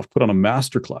Microsoft put on a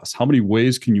masterclass. How many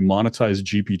ways can you monetize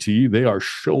GPT? They are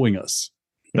showing us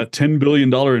that $10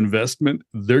 billion investment,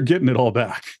 they're getting it all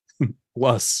back.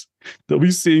 Plus, they'll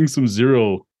be seeing some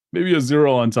zero, maybe a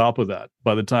zero on top of that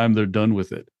by the time they're done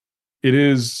with it.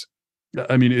 It's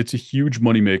a huge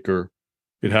moneymaker.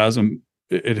 It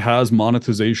has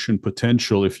monetization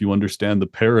potential if you understand the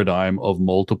paradigm of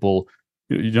multiple.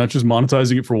 You're not just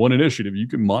monetizing it for one initiative. You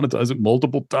can monetize it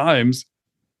multiple times.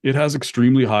 It has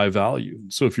extremely high value.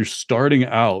 So if you're starting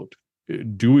out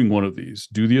doing one of these,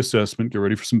 do the assessment, get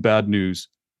ready for some bad news,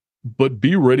 but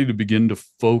be ready to begin to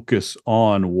focus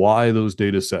on why those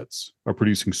data sets are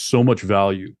producing so much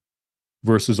value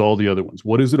versus all the other ones.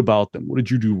 What is it about them? What did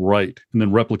you do right? And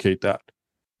then replicate that.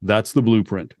 That's the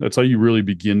blueprint. That's how you really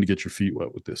begin to get your feet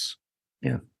wet with this.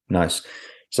 Yeah, nice.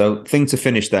 So thing to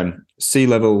finish then,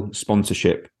 C-level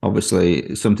sponsorship,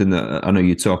 obviously something that I know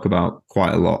you talk about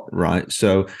quite a lot, right?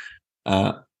 So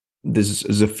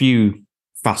there's a few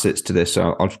facets to this.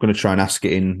 So I'm just going to try and ask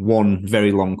it in one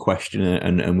very long question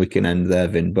and we can end there,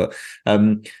 Vin. But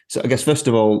so I guess, first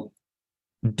of all,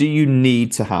 do you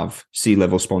need to have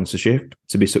C-level sponsorship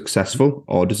to be successful,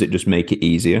 or does it just make it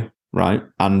easier, right?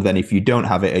 And then if you don't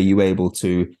have it, are you able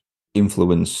to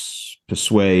influence,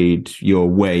 persuade your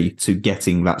way to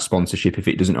getting that sponsorship if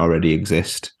it doesn't already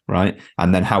exist, right?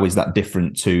 And then how is that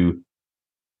different to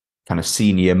kind of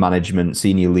senior management,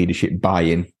 senior leadership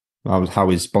buy-in? How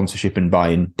is sponsorship and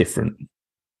buy-in different?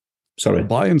 Sorry.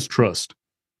 Buy-in's trust.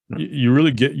 You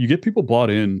really get people bought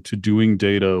in to doing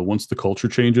data once the culture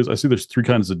changes. I see there's three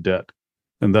kinds of debt,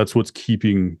 and that's what's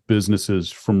keeping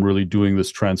businesses from really doing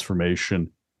this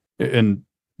transformation and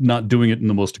not doing it in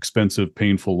the most expensive,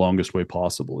 painful, longest way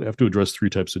possible. You have to address three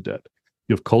types of debt.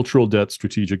 You have cultural debt,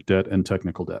 strategic debt, and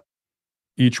technical debt.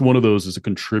 Each one of those is a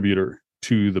contributor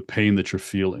to the pain that you're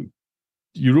feeling.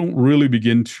 You don't really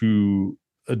begin to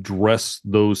address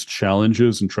those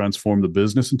challenges and transform the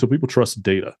business until people trust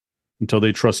data, until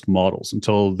they trust models,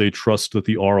 until they trust that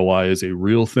the ROI is a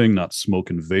real thing, not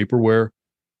smoke and vaporware,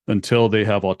 until they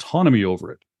have autonomy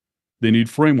over it. They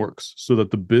need frameworks so that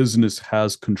the business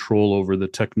has control over the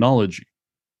technology,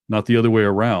 not the other way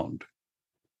around.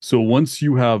 So once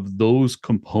you have those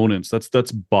components,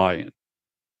 that's buy-in.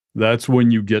 That's when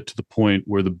you get to the point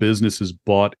where the business is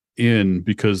bought in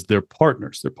because they're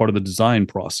partners. They're part of the design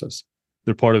process.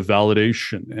 They're part of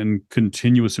validation and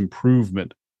continuous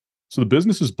improvement. So the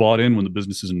business is bought in when the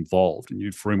business is involved, and you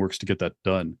need frameworks to get that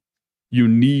done. You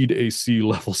need a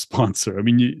C-level sponsor. I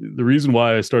mean, the reason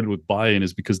why I started with buy-in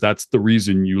is because that's the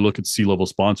reason you look at C-level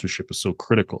sponsorship is so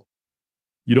critical.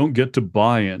 You don't get to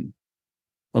buy-in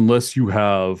unless you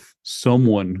have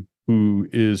someone who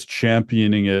is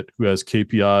championing it, who has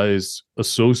KPIs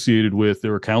associated with,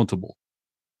 they're accountable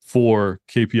for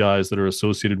KPIs that are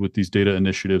associated with these data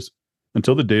initiatives.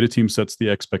 Until the data team sets the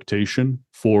expectation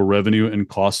for revenue and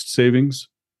cost savings,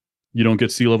 you don't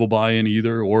get C-level buy-in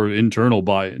either, or internal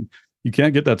buy-in. You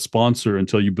can't get that sponsor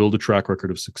until you build a track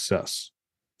record of success.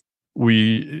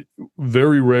 We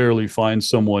very rarely find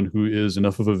someone who is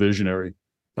enough of a visionary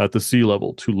at the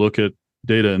C-level to look at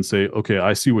data and say, okay,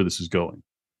 I see where this is going.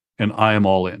 and I am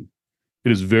all in.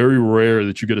 It is very rare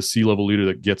that you get a C-level leader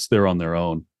that gets there on their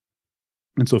own.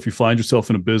 And so if you find yourself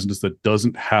in a business that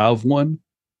doesn't have one,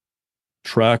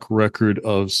 track record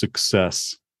of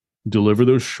success, deliver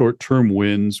those short-term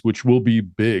wins, which will be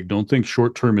big. Don't think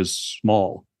short-term is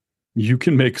small. You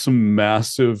can make some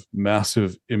massive,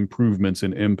 massive improvements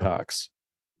and impacts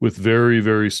with very,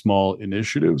 very small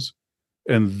initiatives.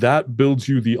 And that builds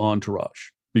you the entourage.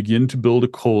 Begin to build a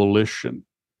coalition.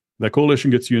 That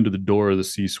coalition gets you into the door of the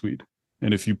C-suite.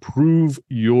 And if you prove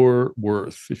your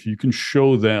worth, if you can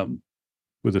show them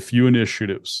with a few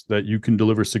initiatives that you can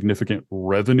deliver significant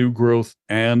revenue growth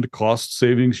and cost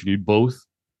savings, you need both,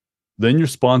 then your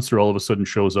sponsor all of a sudden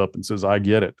shows up and says, I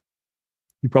get it.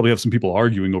 You probably have some people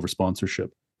arguing over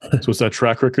sponsorship. So it's that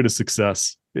track record of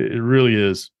success. It really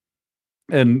is.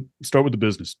 And start with the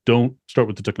business. Don't start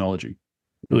with the technology.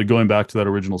 Really going back to that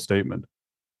original statement.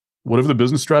 Whatever the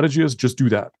business strategy is, just do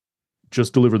that.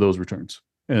 Just deliver those returns.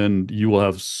 And you will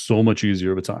have so much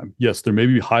easier of a time. Yes, there may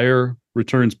be higher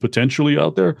returns potentially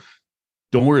out there.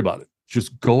 Don't worry about it.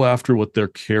 Just go after what they're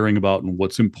caring about and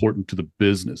what's important to the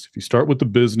business. If you start with the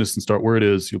business and start where it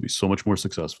is, you'll be so much more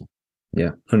successful.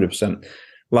 Yeah, 100%.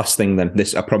 Last thing then,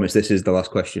 I promise this is the last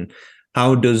question.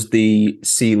 How does the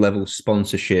C-level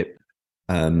sponsorship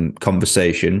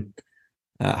conversation,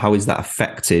 how is that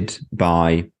affected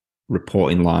by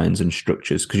reporting lines and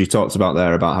structures? Because you talked about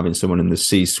there about having someone in the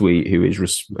C-suite who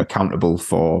is accountable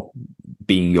for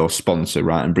being your sponsor,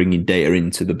 right, and bringing data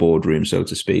into the boardroom, so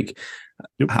to speak.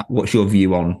 Yep. What's your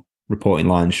view on reporting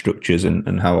line structures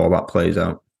and how all that plays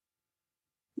out?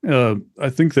 I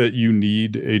think that you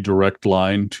need a direct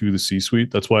line to the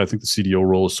C-suite. That's why I think the CDO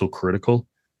role is so critical.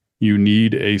 You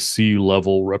need a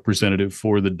C-level representative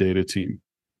for the data team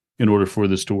in order for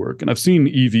this to work. And I've seen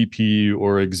EVP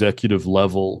or executive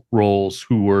level roles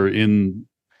who were in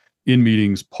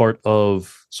meetings, part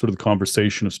of sort of the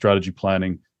conversation of strategy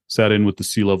planning, sat in with the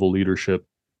C-level leadership.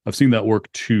 I've seen that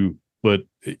work too, but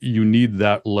you need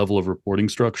that level of reporting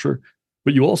structure.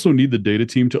 But you also need the data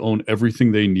team to own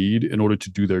everything they need in order to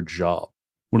do their job.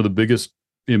 One of the biggest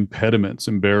impediments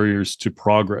and barriers to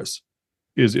progress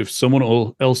is if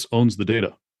someone else owns the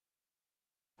data.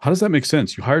 How does that make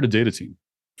sense? You hired a data team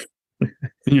and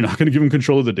you're not going to give them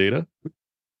control of the data?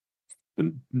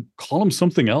 Then call them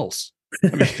something else.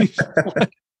 I mean,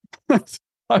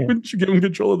 why wouldn't you give them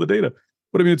control of the data?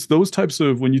 But I mean, it's those types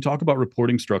of, when you talk about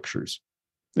reporting structures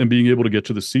and being able to get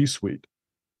to the C-suite,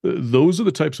 those are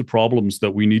the types of problems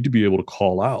that we need to be able to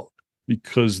call out,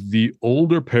 because the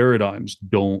older paradigms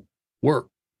don't work.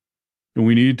 And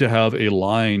we need to have a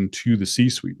line to the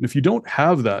C-suite. And if you don't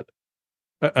have that,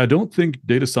 I don't think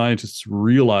data scientists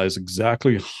realize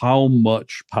exactly how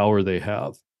much power they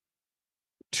have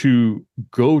to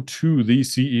go to the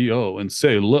CEO and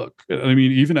say, look, I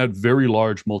mean, even at very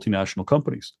large multinational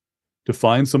companies, to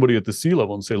find somebody at the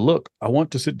C-level and say, look, I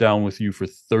want to sit down with you for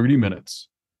 30 minutes.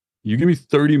 You give me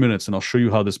 30 minutes and I'll show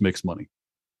you how this makes money.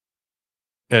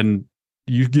 And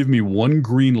you give me one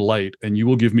green light and you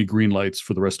will give me green lights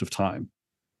for the rest of time.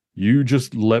 You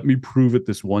just let me prove it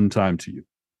this one time to you.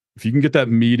 If you can get that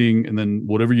meeting and then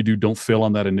whatever you do, don't fail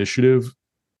on that initiative,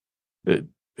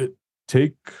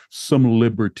 take some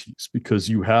liberties, because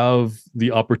you have the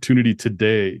opportunity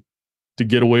today to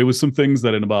get away with some things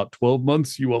that in about 12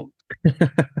 months you won't.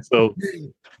 So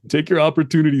take your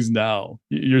opportunities now.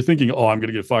 You're thinking, oh, I'm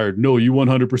going to get fired. No, you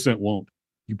 100% won't.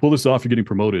 You pull this off, you're getting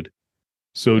promoted.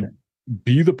 So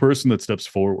be the person that steps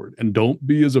forward and don't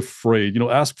be as afraid.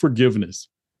 Ask forgiveness.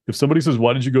 If somebody says,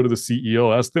 why did you go to the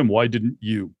CEO? Ask them, why didn't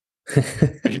you?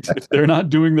 If they're not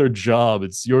doing their job,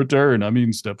 it's your turn. I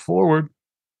mean, step forward.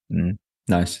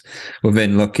 Nice. Well,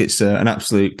 Vin, look, it's an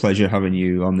absolute pleasure having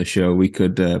you on the show. We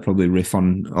could probably riff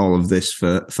on all of this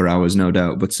for hours, no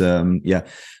doubt. But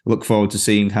look forward to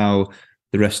seeing how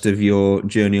the rest of your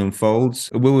journey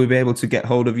unfolds. Will we be able to get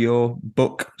hold of your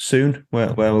book soon?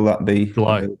 Where will that be?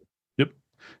 July. Yep.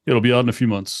 It'll be out in a few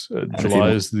months. July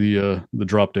is the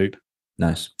drop date.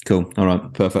 Nice. Cool. All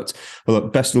right. Perfect. Well,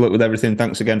 look, best of luck with everything.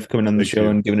 Thanks again for coming on the show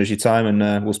and giving us your time,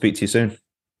 and we'll speak to you soon.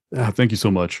 Thank you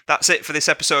so much. That's it for this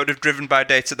episode of Driven by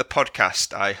Data, the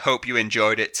podcast. I hope you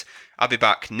enjoyed it. I'll be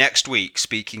back next week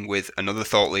speaking with another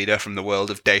thought leader from the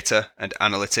world of data and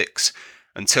analytics.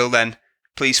 Until then,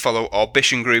 please follow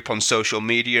Orbition Group on social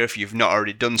media if you've not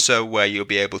already done so, where you'll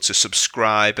be able to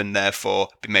subscribe and therefore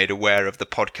be made aware of the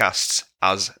podcasts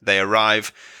as they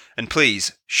arrive. And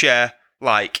please share,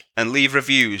 like, and leave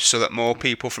reviews so that more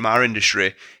people from our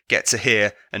industry get to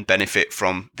hear and benefit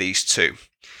from these too.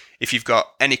 If you've got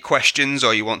any questions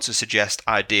or you want to suggest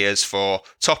ideas for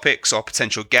topics or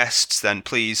potential guests, then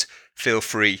please feel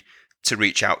free to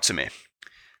reach out to me.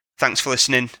 Thanks for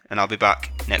listening, and I'll be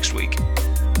back next week.